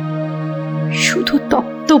 শুধু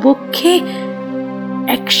তপ্তবক্ষে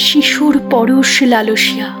এক শিশুর পরশ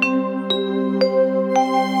লালসিয়া।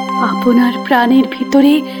 আপনার প্রাণের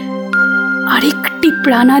ভিতরে আরেকটি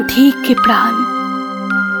প্রাণাধিক প্রাণ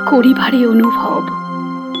করিবারে অনুভব।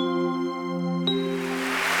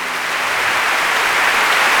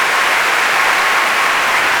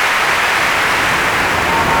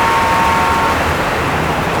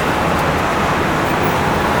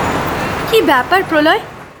 কি ব্যাপার প্রলয়,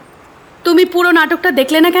 তুমি পুরো নাটকটা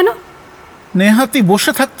দেখলে না কেন? নেহাতি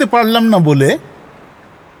বসে থাকতে পারলাম না বলে।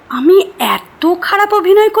 আমি এত খারাপ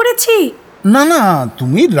অভিনয় করেছি? না না,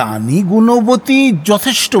 তুমি রানী গুণবতী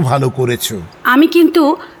যথেষ্ট ভালো করেছো। আমি কিন্তু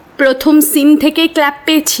প্রথম সিন থেকেই ক্ল্যাপ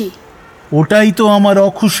পেয়েছি। ওটাই তো আমার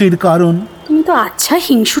অখুশির কারণ। তুমি তো আচ্ছা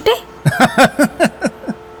হিংসুটে।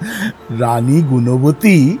 রানী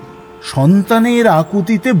গুণবতী সন্তানের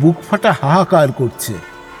আকুতিতে বুক ফাটা হাহাকার করছে,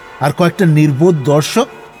 আর কয়েকটা নির্বোধ দর্শক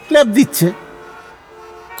ক্ল্যাপ দিচ্ছে।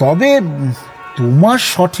 তবে তোমার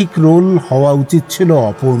সঠিক রোল হওয়া উচিত ছিল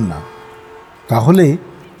অপর্ণা, তাহলে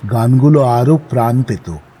গানগুলো আরো প্রাণ পেত।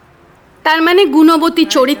 তার মানে গুণবতী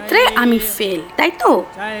চরিত্রে আমি ফেল, তাই তো?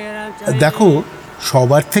 দেখো,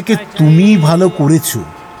 সবার থেকে তুমি ভালো করেছো,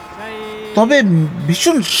 তবে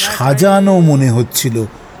ভীষণ সাজানো মনে হচ্ছিল,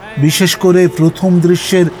 বিশেষ করে প্রথম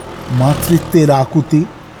দৃশ্যের মাতৃত্বের আকুতি।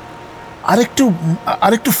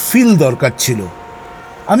 আরেকটু ফিল দরকার ছিল।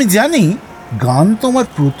 আমি জানি গান তোমার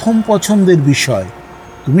প্রথম পছন্দের বিষয়,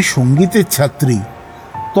 তুমি সঙ্গীতের ছাত্রী,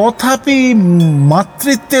 তথাপি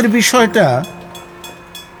মাতৃত্বের বিষয়টা।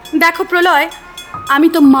 দেখো প্রলয়, আমি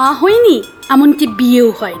তো মা হইনি, এমনকি বিয়েও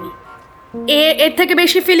হয়নি। এর থেকে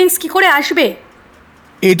বেশি ফিলিংস কি করে আসবে?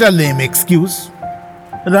 এটা লেম এক্সকিউজ।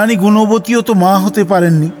 রানী গুণবতীও তো মা হতে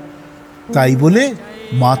পারেননি, তাই বলে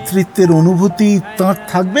মাতৃত্বের অনুভূতি তাঁর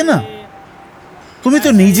থাকবে না? তুমি তো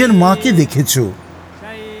নিজের মাকে দেখেছ,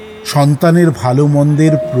 সন্তানের ভালো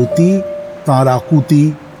মন্দের প্রতি তাঁর আকুতি,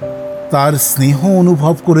 তার স্নেহ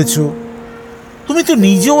অনুভব করেছ। তুমি তো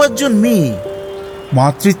নিজেও একজন মেয়ে,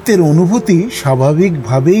 মাতৃত্বের অনুভূতি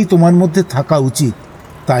স্বাভাবিকভাবেই তোমার মধ্যে থাকা উচিত,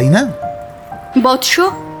 তাই না? বৎস,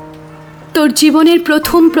 তোর জীবনের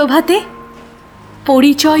প্রথম প্রভাতে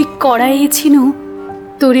পরিচয় করাইছিল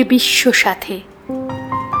তোরে বিশ্ব সাথে।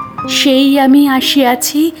 সেই আমি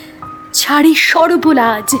আসিয়াছি ছাড়ি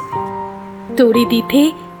সর্বলাজ, তোরে দিতে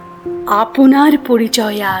আপনার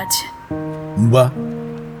পরিচয় আজ। বাহ,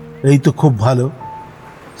 এই তো খুব ভালো।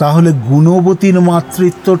 তাহলে গুণবতীর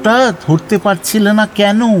মাতৃত্বটা ধরতে পারছিলে না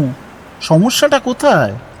কেন? সমস্যাটা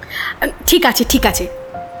কোথায়? ঠিক আছে,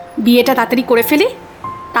 বিয়েটা তাড়াতাড়ি করে ফেলি,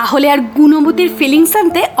 তাহলে আর গুণবতীর ফিলিংস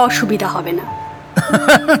আনতে অসুবিধা হবে না।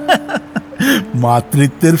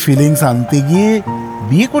 মাতৃত্বের ফিলিংস আনতে গিয়ে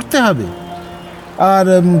বিয়ে করতে হবে? আর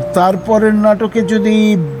তারপরের নাটকে যদি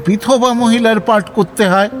বিধবা মহিলার পার্ট করতে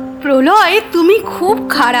হয়? প্রলয়, তুমি খুব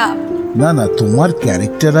খারাপ। না, তোমার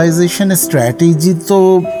ক্যারেক্টারাইজেশনের স্ট্র্যাটেজি তো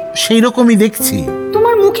সেই রকমই দেখছি।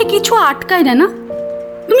 তোমার মুখে কিছু আটকায় না,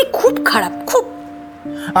 তুমি খুব খারাপ, খুব।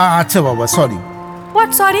 আচ্ছা বাবা, সরি।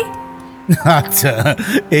 What sorry? আচ্ছা,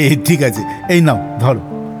 এই ঠিক আছে, এই নাও ধরো।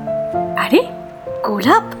 আরে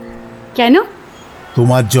গোলাপ, কেন?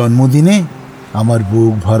 তোমার জন্মদিনে আমার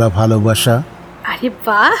বুক ভরা ভালোবাসা। আরে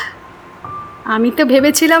বাহ, আমি তো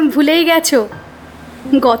ভেবেছিলাম ভুলেই গেছো।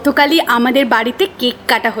 গতকালই আমাদের বাড়িতে কেক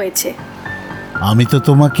কাটা হয়েছে। আমি তো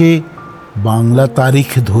তোমাকে বাংলা তারিখ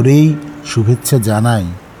ধরেই শুভেচ্ছা জানাই।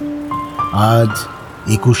 আজ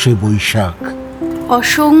 21শে বৈশাখ।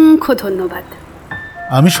 অসংখ্য ধন্যবাদ।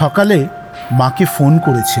 আমি সকালে মাকে ফোন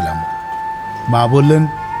করেছিলাম। মা বললেন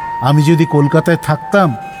আমি যদি কলকাতায় থাকতাম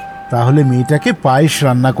তাহলে মেয়েটাকে পায়েস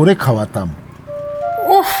রান্না করে খাওয়াতাম।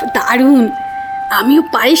 ওফ, দারুণ! আমিও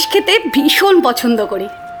পায়েস খেতে ভীষণ পছন্দ করি।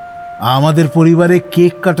 আমাদের পরিবারে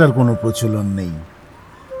কেক কাটার কোনো প্রচলন নেই।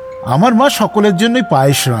 আমার মা সকলের জন্যই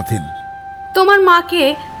পায়েস রাঁধেন। তোমার মাকে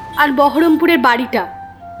আর বহরমপুরের বাড়িটা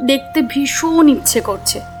দেখতে ভীষণ ইচ্ছে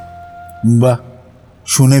করছে। বাহ,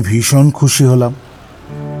 শুনে ভীষণ খুশি হলাম।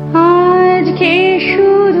 আজকে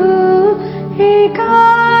শুধু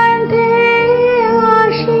একান্তে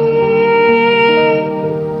আসি,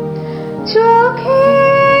 চোখে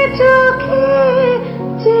চোখে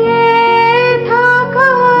চেয়ে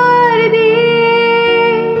থাকার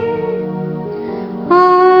দিন।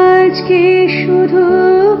 আজকে শুধু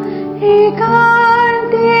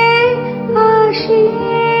একান্তে আসি,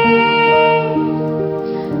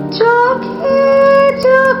 চোখে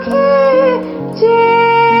চোখে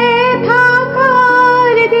চেয়ে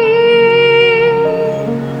থাকার দিন।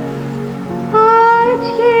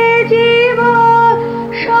 আজকে জীবন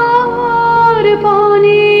সমর্পণের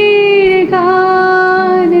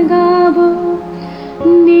গান গাব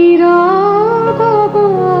নীরব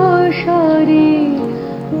অবসরে।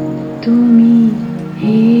 তুমি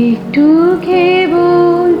একটু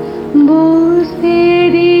কেবল বুঝতে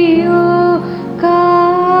দিও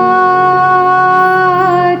কাছে,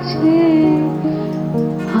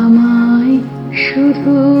 আমায়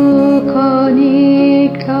শুধু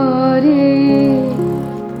কনেক্টরে।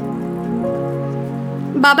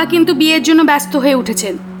 বাবা কিন্তু বিয়ের জন্য ব্যস্ত হয়ে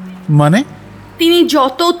উঠেছেন। মানে? তিনি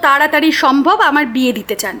যত তাড়াতাড়ি সম্ভব আমার বিয়ে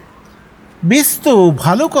দিতে চান। বেশ তো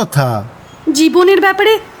ভালো কথা। জীবনের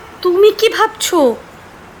ব্যাপারে তুমি কি ভাবছো?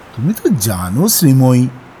 তুমি তো জানো শ্রীময়ী,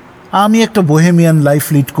 আমি একটা বোহেমিয়ান লাইফ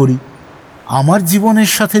লিড করি। আমার জীবনের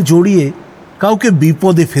সাথে জড়িয়ে কাউকে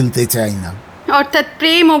বিপদে ফেলতে চাই না। অর্থাৎ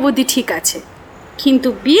প্রেম অবধি ঠিক আছে, কিন্তু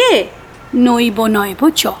বিয়ে নইব নইব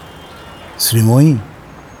চ। শ্রীময়ী,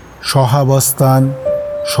 সহাবস্থান,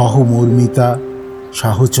 সহমর্মিতা,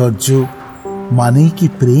 সাহচর্য মানেই কি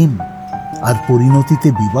প্রেম? আর পরিণতিতে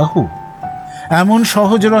বিবাহ, এমন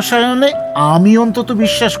সহজ রসায়নে আমি অন্তত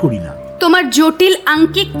বিশ্বাস করি না। তোমার জটিল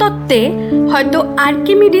আঙ্কিক তত্ত্বে হয়তো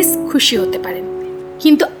আর্কিমিডিস খুশি হতে পারেন,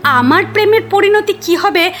 কিন্তু আমার প্রেমের পরিণতি কি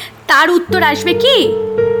হবে তার উত্তর আসবে কি?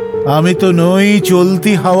 আমি তো নই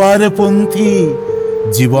চলতি হাওয়ার পন্থী,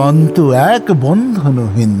 জীবন্ত এক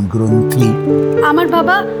বন্ধনহীন গ্রন্থি। আমার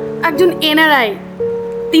বাবা একজন এনআরআই।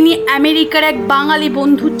 তিনি আমেরিকার এক বাঙালি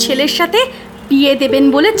বন্ধুর ছেলের সাথে বিয়ে দেবেন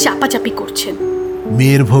বলে চাপাচাপি করছেন।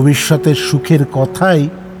 মেয়ের ভবিষ্যতের সুখের কথাই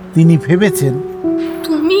তিনি ভেবেছেন।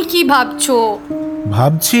 তুমি কি ভাবছো?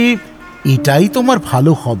 ভাবছি এটাই তোমার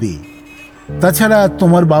ভালো হবে। তাছাড়া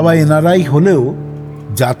তোমার বাবা এনআরআই হলেও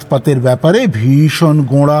জাতপাতের ব্যাপারে ভীষণ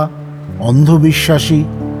গোঁড়া, অন্ধবিশ্বাসী।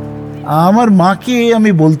 আমার মাকে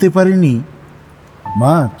আমি বলতে পারিনি,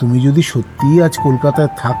 মা তুমি যদি সত্যিই আজ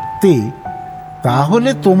কলকাতায় থাকতে, তাহলে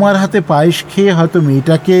তোমার হাতে পায়েস খেয়ে হয়তো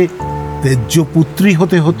মেয়েটাকে তেজ্য পুত্রী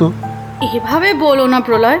হতে হতো। এভাবে বলো না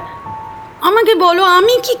প্রলয়, আমাকে বলো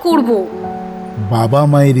আমি কি করব? বাবা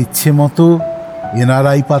মায়ের ইচ্ছে মতো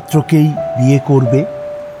এনআরআই পাত্রকেই বিয়ে করবে।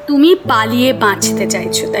 তুমি পালিয়ে বাঁচতে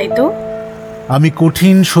চাইছো, তাই তো? আমি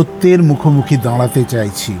কঠিন সত্যের মুখোমুখি দাঁড়াতে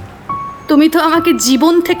চাইছি। তুমি তো আমাকে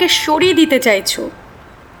জীবন থেকে সরিয়ে দিতে চাইছো।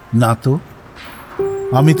 না তো,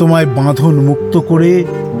 আমি তোমায় বাঁধন মুক্ত করে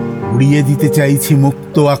উড়িয়ে দিতে চাইছি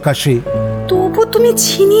মুক্ত আকাশে। তবু তুমি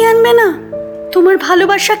ছিনিয়ে আনবে না তোমার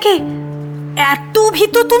ভালোবাসাকে? এত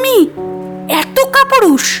ভীত তুমি, এত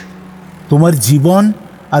কাপুরুষ? তোমার জীবন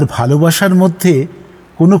আর ভালোবাসার মধ্যে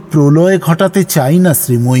কোনো প্রলয় ঘটাতে চাই না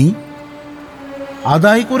শ্রীময়ী।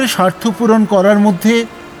 আদায় করে স্বার্থ পূরণ করার মধ্যে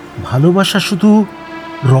ভালোবাসা শুধু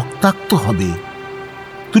রক্তাক্ত হবে।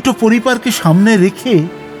 দুটো পরিবারকে সামনে রেখে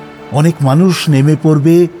অনেক মানুষ নেমে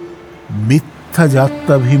পড়বে মিথ্যা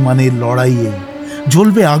জাত্যাভিমানের লড়াইয়ে।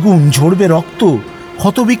 জ্বলবে আগুন, ঝরবে রক্ত,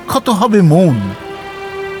 ক্ষতবিক্ষত হবে মন।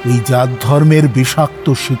 এই জাত ধর্মের বিষাক্ত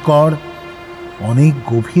শিকড় অনেক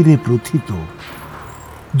গভীরে প্রথিত।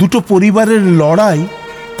 দুটো পরিবারের লড়াই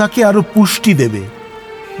তাকে আরো পুষ্টি দেবে,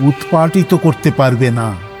 উৎপাটিত করতে পারবে না।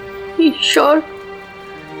 ঈশ্বর,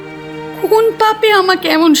 কোন পাপে আমাকে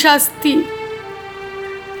এমন শাস্তি?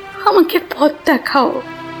 আমাকে পথ দেখাও।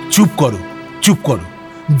 চুপ করো, চুপ করো।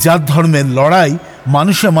 জাত ধর্মের লড়াই,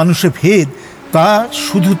 মানুষে মানুষে ভেদ, তা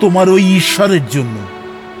শুধু তোমার ওই ঈশ্বরের জন্য।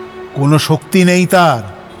 কোনো শক্তি নেই তার।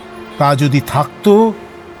 তা যদি থাকতো,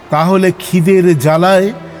 তাহলে খিদের জ্বালায়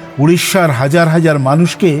উড়িষ্যার হাজার হাজার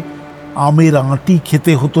মানুষকে আমের আঁটি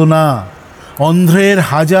খেতে হতো না। অন্ধ্রের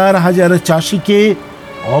হাজার হাজার চাষিকে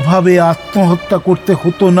অভাবে আত্মহত্যা করতে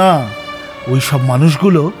হতো না। ওইসব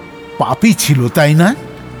মানুষগুলো পাপী ছিল, তাই না?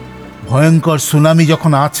 ভয়ঙ্কর সুনামি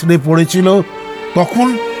যখন আছড়ে পড়েছিল, তখন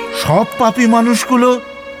সব পাপী মানুষগুলো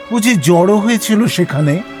বুঝি জড়ো হয়েছিল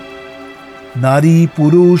সেখানে। নারী,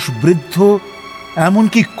 পুরুষ, বৃদ্ধ,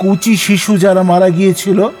 এমনকি কচি শিশু যারা মারা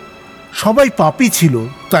গিয়েছিল, সবাই পাপী ছিল,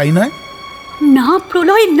 তাই না? না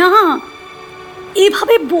প্রলয়, না,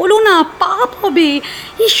 এভাবে বলো না, পাপ হবে।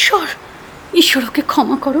 ঈশ্বর, ঈশ্বর ওকে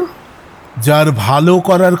ক্ষমা করো। যার ভালো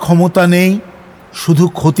করার ক্ষমতা নেই, শুধু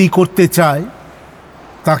ক্ষতি করতে চায়,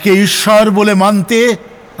 তাকে ঈশ্বর বলে মানতে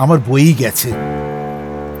আমার বই গেছে।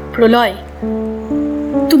 প্রলয়,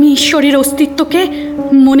 তুমি ঈশ্বরের অস্তিত্বকে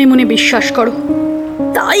মনে মনে বিশ্বাস করো,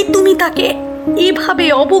 তাই তুমি তাকে এভাবে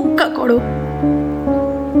অবজ্ঞা করো।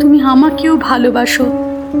 তুমি আমাকেও ভালোবাসো,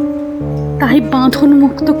 তাই বাঁধন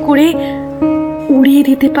মুক্ত করে উড়িয়ে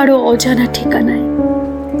দিতে পারো অজানা ঠিকানায়।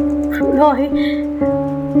 প্রলয়,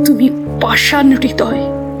 তুমি পাষাণ হৃদয়।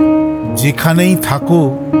 যেখানেই থাকো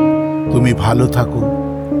তুমি ভালো থাকো।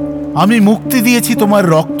 আমি মুক্তি দিয়েছি তোমার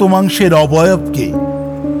রক্ত মাংসের অবয়বকে।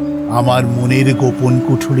 আমার মনের গোপন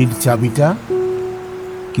কুঠুরির চাবিটা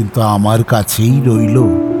কিন্তু আমার কাছেই রইল।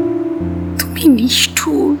 তুমি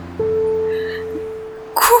নিষ্ঠুর,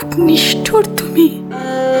 খুব নিষ্ঠুর তুমি।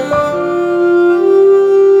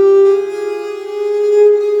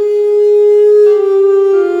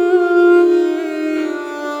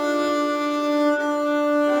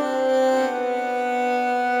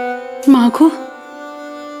 মাগো,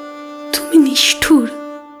 তুমি নিষ্ঠুর।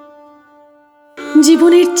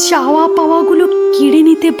 জীবনের চাওয়া পাওয়াগুলো কেড়ে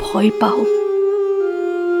নিতে ভয় পাও।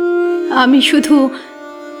 আমি শুধু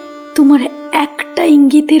তোমার একটা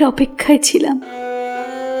ইঙ্গিতের অপেক্ষায় ছিলাম।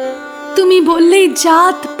 তুমি বললেই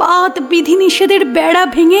জাত পাত বিধিনিষেধের বেড়া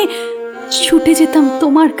ভেঙে ছুটে যেতাম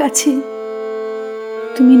তোমার কাছে।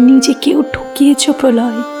 তুমি নিজেকেও ঠকিয়েছ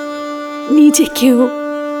প্রলয়, নিজেকেও।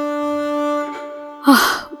 আহ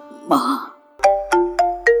মা।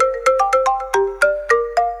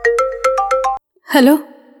 Hello,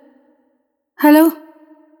 hello.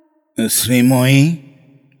 শ্রীময়ী,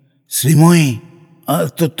 শ্রীময়ী,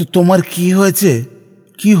 তোমার কি হয়েছে?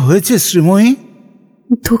 কি হয়েছে শ্রীময়ী?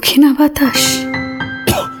 দক্ষিণা বাতাস।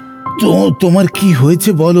 তোমার কি হয়েছে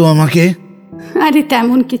বলো আমাকে। আরে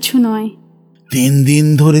তেমন কিছু নয়। 3 দিন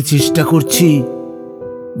ধরে চেষ্টা করছি,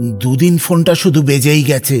 2 দিন ফোনটা শুধু বেজেই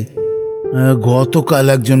গেছে। গতকাল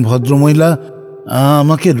একজন ভদ্রমহিলা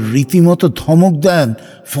আমাকে রীতিমতো ধমক দেন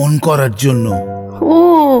ফোন করার জন্য। ও,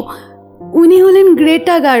 উনি হলেন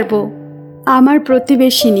গ্রেটা গার্বো, আমার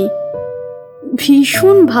প্রতিবেশিনী।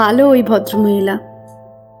 ভীষণ ভালো ওই ভদ্রমহিলা,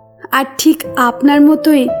 আর ঠিক আপনার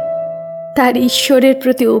মতোই তার ঈশ্বরের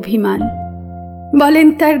প্রতি অভিমান। বলেন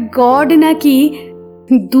তার গড নাকি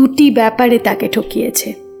 2টি ব্যাপারে তাকে ঠকিয়েছে।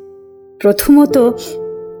 প্রথমত,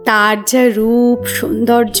 তার যা রূপ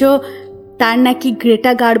সৌন্দর্য, তার নাকি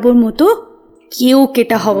গ্রেটা গার্বোর মতো কেউ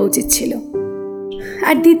কেটা হওয়া উচিত ছিল।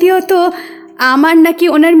 আর দ্বিতীয়ত, আমার নাকি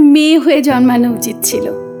ওনার মেয়ে হয়ে জন্মানো উচিত ছিল।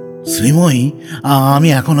 শ্রীময়ী, আমি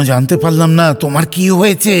এখনো জানতে পারলাম না তোমার কি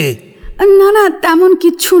হয়েছে। না না, তেমন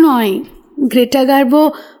কিচ্ছু নয়। গ্রেটা গার্বো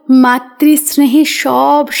মাতৃস্নেহে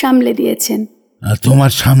সব সামলে দিয়েছেন।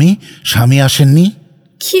 তোমার স্বামী আসেননি?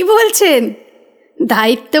 কি বলছেন?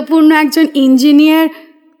 দায়িত্বপূর্ণ একজন ইঞ্জিনিয়ার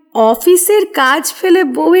অফিসের কাজ ফেলে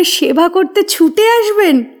বউয়ের সেবা করতে ছুটে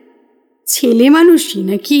আসবেন? ছেলে মানুষই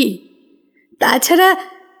নাকি? তাছাড়া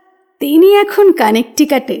তিনি এখন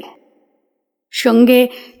কানেকটিকাটে, সঙ্গে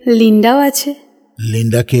লিন্ডাও আছে।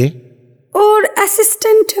 লিন্ডাকে? ওর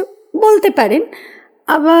অ্যাসিস্ট্যান্ট বলতে পারেন।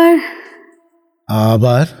 আবার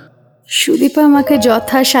সুদীপ আমাকে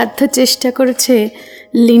যথাসাধ্য চেষ্টা করেছে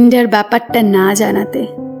লিন্ডার ব্যাপারটা না জানাতে,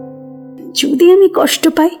 যদি আমি কষ্ট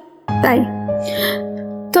পাই তাই।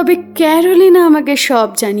 তবে ক্যারোলিনা আমাকে সব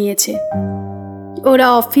জানিয়েছে। ওরা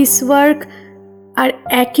অফিস ওয়ার্ক আর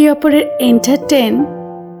একে অপরের এন্টারটেন,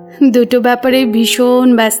 2টো ব্যাপারে ভীষণ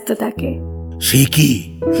ব্যস্ত থাকে। সে কি?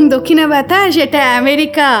 দক্ষিণা বাতাস, এটা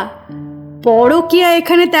আমেরিকা। পরকীয়া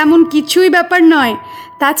এখানে তেমন কিছুই ব্যাপার নয়।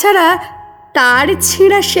 তাছাড়া তার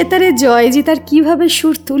ছিঁড়া সেতারে জয়জিৎ আর কিভাবে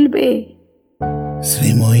সুর তুলবে?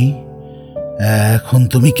 শ্রীময়ী, এখন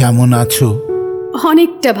তুমি কেমন আছো?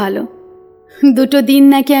 অনেকটা ভালো। 2টো দিন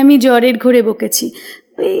নাকি আমি জ্বরের ঘোরে বকেছি,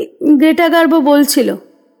 ওই গ্রেটা গার্বো বলছিল।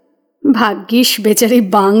 ভাগ্যিস বেচারি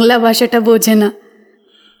বাংলা ভাষাটা বোঝে না।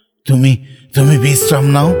 তুমি বিশ্রাম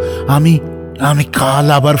নাও, আমি কাল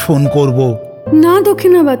আবার ফোন করব। না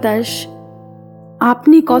দক্ষিণা বাতাস,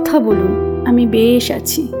 আপনি কথা বলুন, আমি বেশ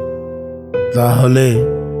আছি। তাহলে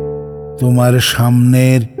তোমার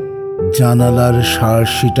সামনের জানালার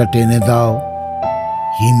সারসিটা টেনে দাও,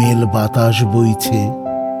 হিমেল বাতাস বইছে।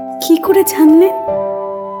 কি করে জানলেন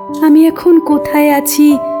আমি এখন কোথায় আছি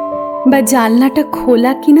বা জানলাটা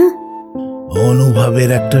খোলা কিনা? অনুভবের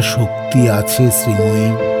একটা শক্তি আছে শ্রীময়ী।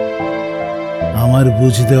 আমার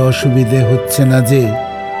বুঝতে অসুবিধে হচ্ছে না যে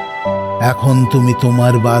এখন তুমি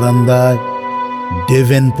তোমার বারান্দায়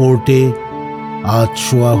ডেভেনপোর্টে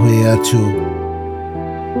আধশোয়া হয়ে আছো।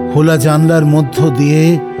 খোলা জানলার মধ্য দিয়ে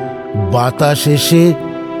বাতাস এসে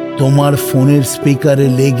তোমার ফোনের স্পিকারে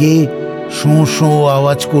লেগে শোঁ শোঁ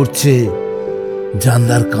আওয়াজ করছে।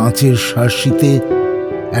 জানলার কাঁচের শার্সিতে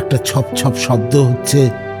একটা ছপ ছপ শব্দ হচ্ছে,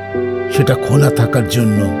 সেটা খোলা থাকার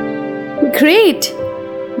জন্য। গ্রেট!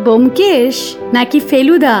 ব্যোমকেশ নাকি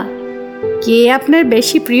ফেলুদা, কে আপনার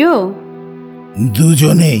বেশি প্রিয়?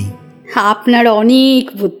 দুজনেই। আপনার অনেক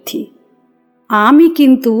বুদ্ধি। আমি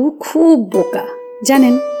কিন্তু খুব বোকা,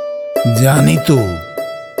 জানেন? জানি তো।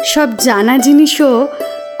 সব জানা জিনিসও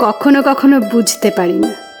কখনো কখনো বুঝতে পারি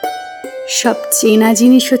না, সব চেনা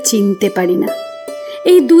জিনিসও চিনতে পারি না।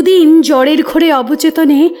 এই 2 দিন জ্বরের ঘোরে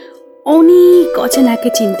অবচেতনে অনেক অচেনাকে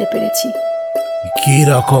চিনতে পেরেছি। কি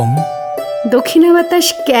রকম? দক্ষিণা বাতাস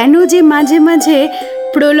কেন যে মাঝে মাঝে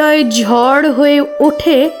প্রলয় ঝড় হয়ে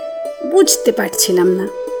ওঠে বুঝতে পারছিলাম না,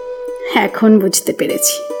 এখন বুঝতে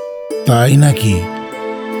পেরেছি। তাই নাকি?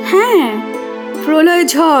 হ্যাঁ, প্রলয়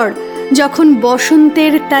ঝড় যখন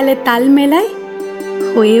বসন্তের তালে তাল মেলায়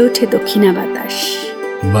হয়ে ওঠে দক্ষিণা বাতাস।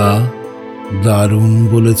 বাহ, দারুণ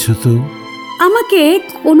বলেছ তো। আমাকে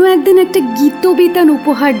কোনো একদিন একটা গীতবিতান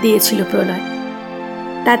উপহার দিয়েছিল প্রলয়।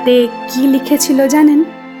 তাতে কি লিখেছিল জানেন?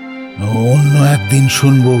 অন্য একদিন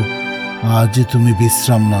শুনবো, আজ তুমি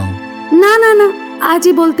বিশ্রাম নাও। না না না,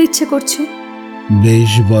 আজই বলতে ইচ্ছে করছে।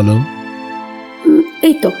 বেশ, বলো।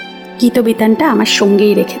 এই তো গীতবিতানটা আমার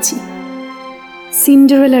সঙ্গেই রেখেছি,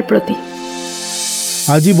 সিন্ডারেলার প্রতি।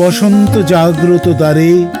 আজি বসন্ত জাগ্রত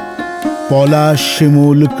দ্বারে, পলাশ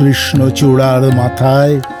শিমুল কৃষ্ণচূড়ার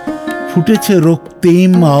মাথায় ফুটেছে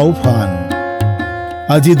রক্তিম আহ্বান।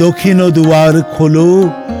 আজি দক্ষিণ দুয়ার খোলো,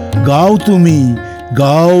 গাও তুমি,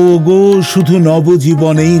 গাও গো শুধু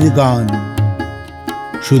নবজীবনের গান।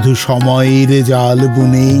 শুধু সময়ের জাল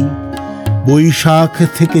বুনে বৈশাখ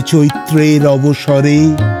থেকে চৈত্রের অবসরে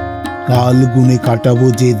কাল গুনে কাটাবো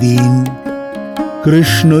যে দিন।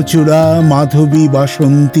 কৃষ্ণচূড়া মাধবী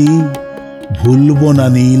বাসন্তী, ভুলব না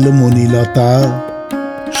নীল মণিলতা,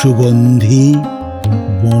 সুগন্ধি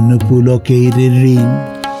বনপুলকের ঋণ।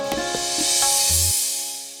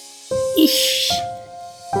 ইস,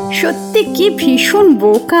 সত্যি কি ভীষণ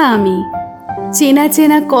বোকা আমি। চেনা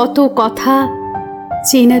চেনা কত কথা,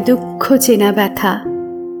 চেনা দুঃখ চেনা ব্যথা,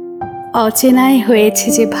 অচেনায় হয়েছে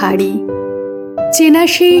যে ভারী। চেনা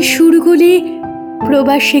সেই সুরগুলি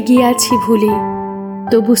প্রবাসে গিয়াছি ভুলে,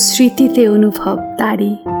 তবু স্মৃতিতে অনুভব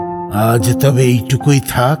তারি। আজ তবে এইটুকুই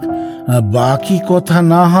থাক, বাকি কথা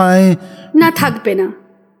না হয়। না, থাকবে না,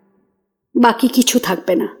 বাকি কিছু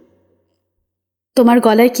থাকবে না। তোমার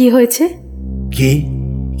গলায় কি হয়েছে?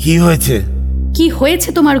 কি হয়েছে? কি হয়েছে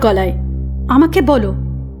তোমার গলায়? আমাকে বলো।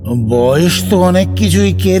 বয়স তো অনেক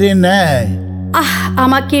কিছুই কেড়ে নেয়।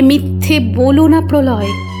 আমাকে মিথ্যে বলো না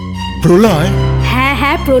প্রলয়। প্রলয়? হ্যাঁ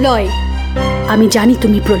হ্যাঁ, প্রলয়। আমি জানি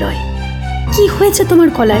তুমি প্রলয়। কি হয়েছে তোমার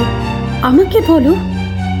গলায়? আমাকে বলো।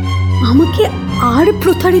 আমাকে আর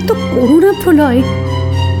প্রতারিত করো না প্রলয়।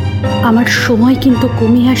 আমার সময় কিন্তু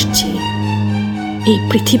কমে আসছে এই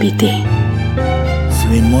পৃথিবীতে।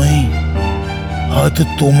 শ্রীময়ী, হয়তো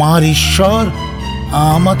তোমার ঈশ্বর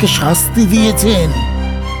আমাকে শাস্তি দিয়েছেন।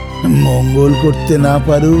 মঙ্গল করতে না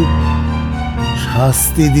পারুক,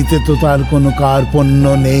 শাস্তি দিতে তো তার কোনো কার্পণ্য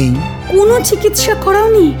নেই। কোনো চিকিৎসা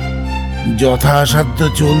করাওনি? যথাসাধ্য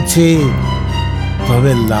চলছে,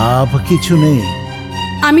 তবে লাভ কিছু নেই।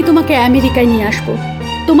 আমি তোমাকে আমেরিকায় নিয়ে আসবো,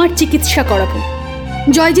 তোমার চিকিৎসা করাবো।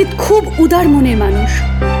 জয়জিৎ খুব উদার মনের মানুষ,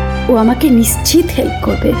 ও আমাকে নিশ্চিত হেল্প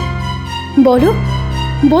করবে। বলো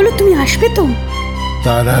বলো, তুমি আসবে তো?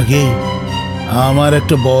 তার আগে আমার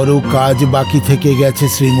একটা বড় কাজ বাকি থেকে গেছে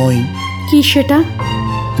শ্রীময়ী। কি সেটা?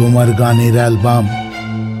 তোমার গানের অ্যালবাম।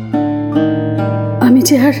 আমি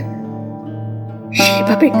যে আর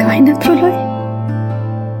সেভাবে গাই না প্রলয়।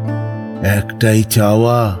 একটাই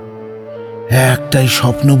চাওয়া, একটাই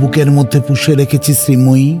স্বপ্ন বুকের মধ্যে পুষে রেখেছি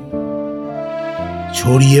শ্রীময়ী।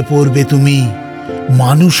 ছড়িয়ে পড়বে তুমি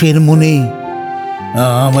মানুষের মনে।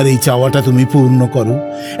 আমার এই চাওয়াটা তুমি পূর্ণ করো।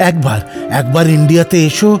 একবার ইন্ডিয়াতে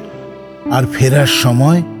এসো, আর ফেরার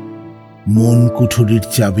সময় মন কুঠুরির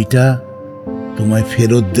চাবিটা তোমায়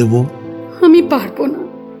ফেরত দেব। আমি পারবো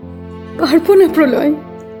না প্রলয়,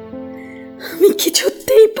 আমি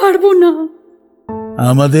কিছুতেই পারবো না।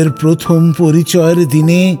 আমাদের প্রথম পরিচয়ের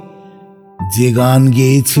দিনে যে গান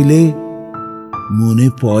গেয়েছিলে মনে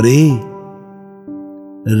পড়ে?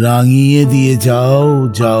 রাঙিয়ে দিয়ে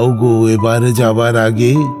যাও গো এবার যাবার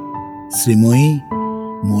আগে। শ্রীময়ী,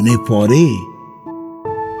 মনে পড়ে?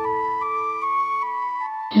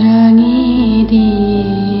 রাঙিয়ে দিয়ে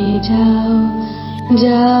যাও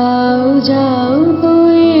গো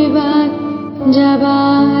এবার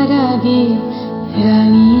যাবার আগে।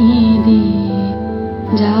 রাঙিয়ে দিয়ে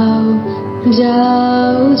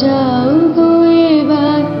যাও গো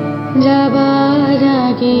এবার যাবার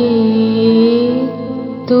আগে।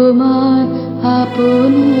 তোমার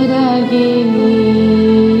আপন রাগে,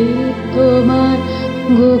 তোমার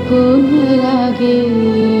গোপন রাগে,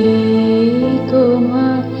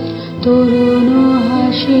 তোমার তরুণ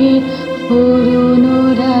হাসি অরুণ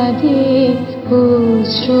রাগে,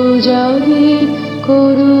 অশ্রু জলে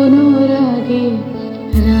করুণ রাগে।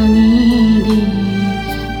 রাঙিয়ে দিয়ে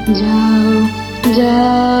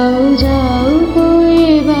যাও গো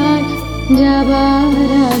এবার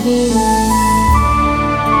যাবার আগে।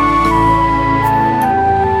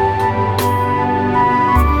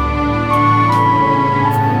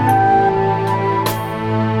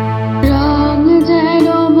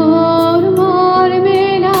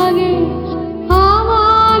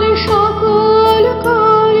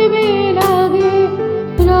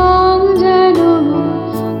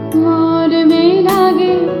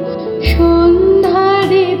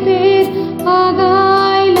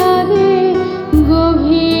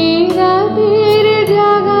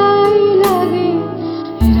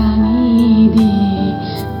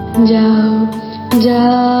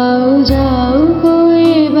 যাও গো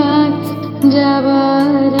এবার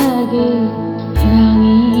যাবার আগে।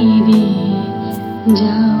 রাঙিয়ে দিয়ে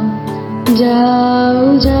যাও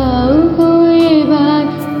গো এবার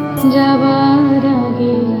যাবার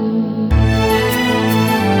আগে।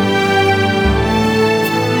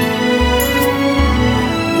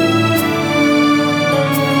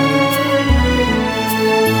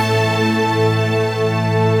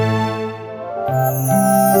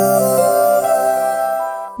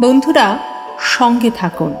 বন্ধুরা, সঙ্গে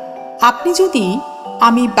থাকুন। আপনি যদি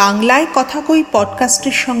আমি বাংলায় কথা কই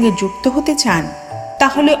পডকাস্টের সঙ্গে যুক্ত হতে চান,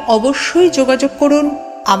 তাহলে অবশ্যই যোগাযোগ করুন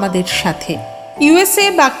আমাদের সাথে। ইউএসএ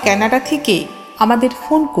বা কানাডা থেকে আমাদের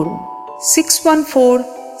ফোন করুন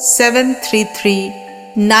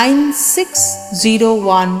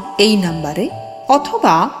 6147339601 এই নাম্বারে,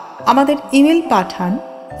 অথবা আমাদের ইমেল পাঠান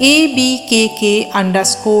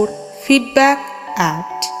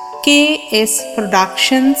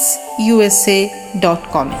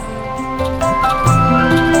abkk_feedback@ksproductionsusa.com এ।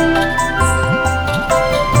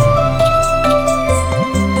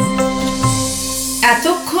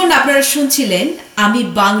 এতক্ষণ আপনারা শুনছিলেন আমি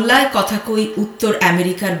বাংলায় কথা কই উত্তর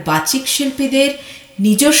আমেরিকার বাচিক শিল্পীদের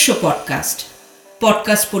নিজস্ব পডকাস্ট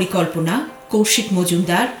পরিকল্পনা কৌশিক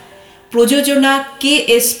মজুমদার, প্রযোজনা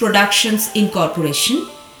KS প্রোডাকশনস ইনকর্পোরেশন,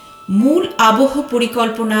 মূল আবহ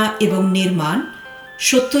পরিকল্পনা এবং নির্মাণ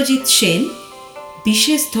সত্যজিৎ সেন।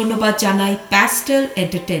 বিশেষ ধন্যবাদ জানাই প্যাস্টেল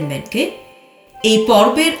এন্টারটেনমেন্টকে। এই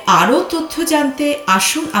পর্বের আরও তথ্য জানতে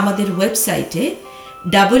আসুন আমাদের ওয়েবসাইটে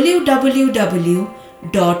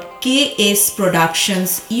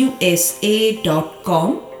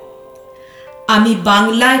www.ksproductionsusa.com। আমি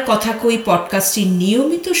বাংলায় কথা কই পডকাস্টটি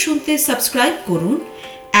নিয়মিত শুনতে সাবস্ক্রাইব করুন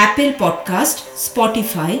Apple podcast,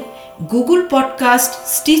 Spotify, Google podcast,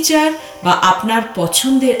 Stitcher বা আপনার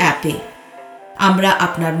পছন্দের অ্যাপে। আমরা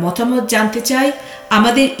আপনার মতামত জানতে চাই।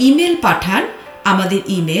 আমাদের ইমেল পাঠান। আমাদের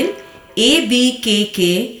ইমেল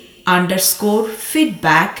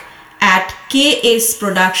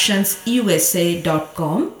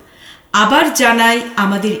abkk_feedback@ksproductionsusa.com। আবার জানাই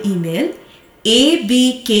আমাদের ইমেল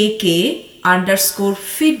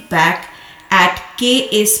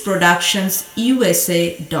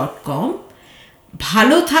abkk_feedback@ksproductionsusa.com।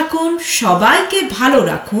 ভালো থাকুন, সবাইকে ভালো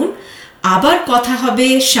রাখুন। আবার কথা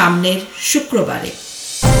হবে সামনের শুক্রবারে।